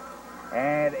 Dave,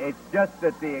 and it's just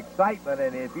that the excitement,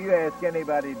 and if you ask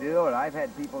anybody to do it, I've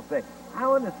had people say,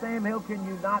 how in the Sam Hill can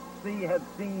you not have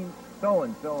seen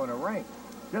so-and-so in a ring?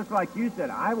 Just like you said,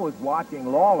 I was watching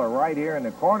Lawler right here in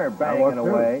the corner banging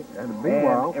away. And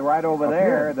meanwhile, and right over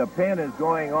there, the pin is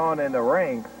going on in the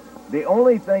ring. The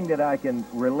only thing that I can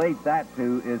relate that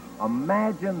to is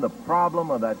imagine the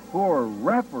problem of that poor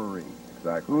referee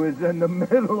who is in the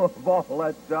middle of all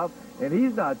that stuff, and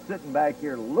he's not sitting back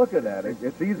here looking at it.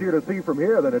 It's easier to see from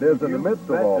here than it is in the midst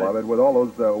of all of it, with all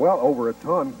those, over a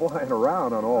ton flying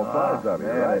around on all sides of it.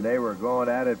 Man, right? and they were going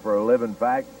at it for a living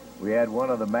fact. We had one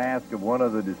of the masks of one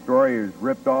of the destroyers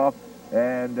ripped off,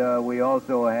 and we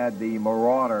also had the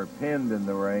Marauder pinned in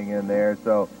the ring in there,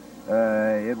 so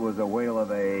it was a whale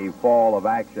of a fall of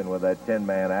action with that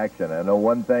 10-man action. I know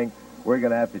one thing, we're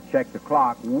going to have to check the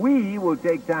clock. We will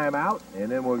take time out,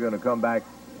 and then we're going to come back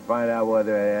to find out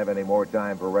whether they have any more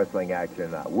time for wrestling action or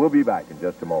not. We'll be back in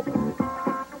just a moment.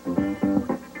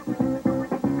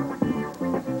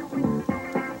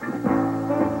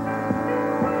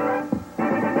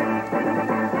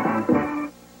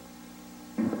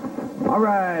 All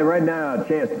right now, a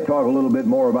chance to talk a little bit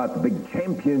more about the big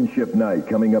championship night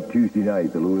coming up Tuesday night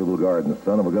at the Louisville Gardens.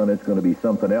 Son of a gun, it's going to be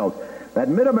something else. That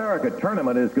Mid-America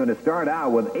tournament is going to start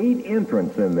out with 8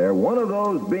 entrants in there, one of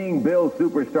those being Bill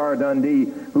Superstar Dundee,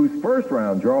 whose first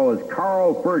round draw is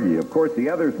Carl Fergie. Of course, the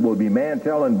others will be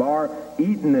Mantell and Barr,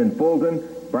 Eaton and Fulton,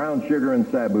 Brown Sugar and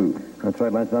Sabu. That's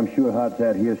right, Lance. I'm sure Hart's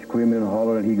out here screaming and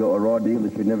hollering that he got a raw deal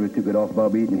that you never took it off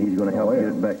Bob Eaton. He's going to help get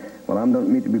it back. Well, I don't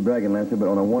mean to be bragging, Lance, but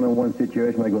on a one-on-one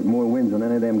situation, I got more wins than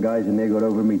any of them guys, and they got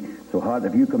over me. So, Hart,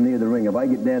 if you come near the ring, if I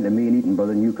get down to me and Eaton,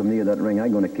 brother, and you come near that ring,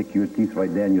 I'm going to kick your teeth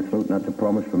right down your throat, and that's a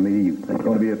promise from me to you. It's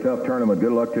going to be a tough tournament.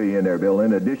 Good luck to you in there, Bill.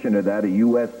 In addition to that, a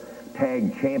U.S.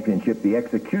 Tag Championship, the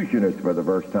Executioners for the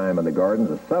first time in the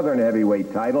Gardens, a Southern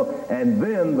Heavyweight title, and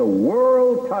then the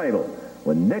World title,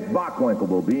 when Nick Bockwinkel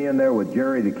will be in there with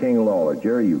Jerry the King Lawler.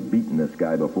 Jerry, you've beaten this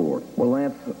guy before. Well,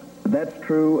 Lance, that's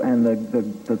true, and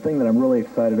the thing that I'm really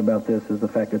excited about this is the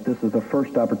fact that this is the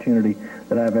first opportunity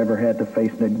that I've ever had to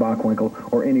face Nick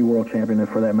Bockwinkel, or any world champion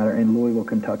for that matter, in Louisville,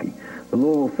 Kentucky. The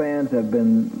Louisville fans have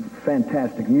been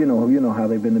fantastic. You know how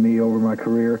they've been to me over my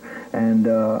career, and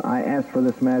I asked for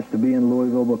this match to be in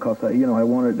Louisville because I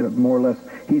wanted to, more or less.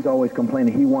 He's always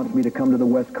complaining he wants me to come to the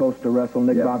West Coast to wrestle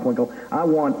Nick Bockwinkel. I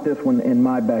want this one in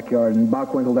my backyard, and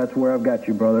Bockwinkel, that's where I've got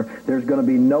you, brother. There's going to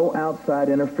be no outside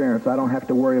interference. I don't have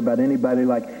to worry about anybody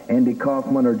like Andy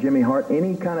Kaufman or Jimmy Hart,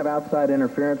 any kind of outside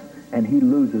interference, and he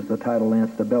loses the title,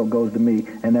 Lance. The belt goes to me,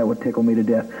 and that would tickle me to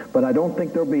death. But I don't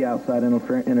think there'll be outside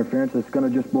interference. It's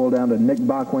going to just boil down to Nick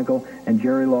Bockwinkel and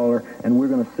Jerry Lawler, and we're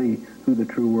going to see who the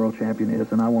true world champion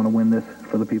is, and I want to win this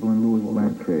for the people in Louisville,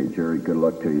 Lance. Okay, Jerry, good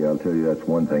luck to you. I'll tell you that's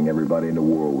one thing everybody in the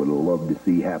world would love to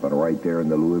see happen right there in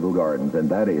the Louisville Gardens, and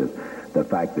that is the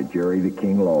fact that Jerry the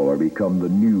King Lawler become the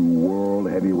new world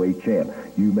heavyweight champ.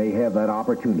 You may have that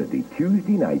opportunity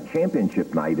Tuesday night,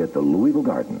 championship night at the Louisville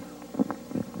Gardens.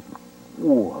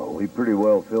 Whoa, we pretty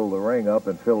well filled the ring up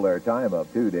and filled our time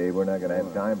up, too, Dave. We're not going to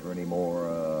have time for any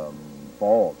more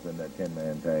falls in that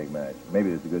 10-man tag match. Maybe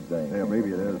it's a good thing. Yeah,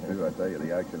 maybe it is, too. I tell you,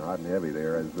 the action hot and heavy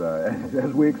there,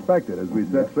 as we expected. As we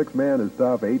said, 6-man is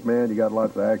tough. 8-man, you got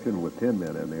lots of action. With 10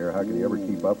 men in there, how can you ever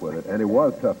keep up with it? And it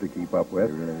was tough to keep up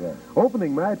with. Really,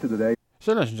 Opening match of the day.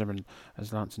 So, ladies and gentlemen,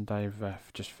 as Lance and Dave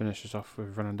just finished us off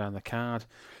with running down the card,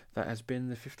 that has been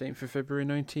the 15th of February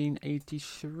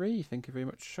 1983. Thank you very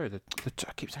much. Sorry,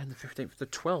 I keep saying the 15th, the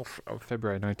 12th of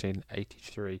February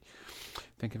 1983.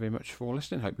 Thank you very much for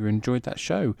listening. Hope you enjoyed that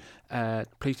show.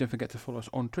 Please don't forget to follow us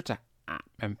on Twitter at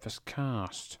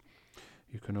MemphisCast.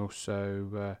 You can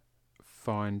also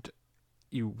find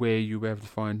where you'll be able to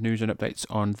find news and updates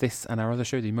on this and our other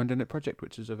show, the Monday Night Project,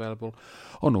 which is available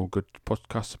on all good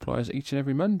podcast suppliers each and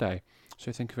every Monday.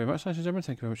 So thank you very much, ladies and gentlemen.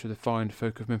 Thank you very much to the fine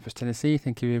folk of Memphis, Tennessee.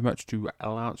 Thank you very much to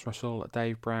Lance Russell,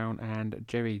 Dave Brown, and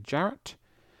Jerry Jarrett.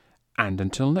 And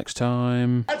until next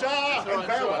time.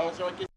 Farewell.